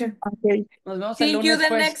 sale, teacher. Ok. Nos vemos el See you lunes, the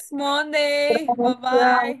pues. next Monday. Bye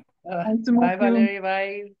Gracias. bye. Nice to meet Bye, you. Valerie.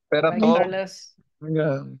 Bye. Espera Bye, todo. Carlos.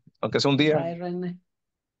 Venga, aunque sea un día. Bye, René.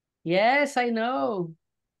 Yes, I know.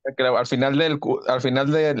 Que al final al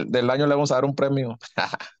final del año le vamos a dar un premio.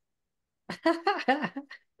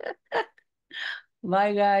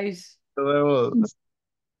 Bye, guys. Nos vemos.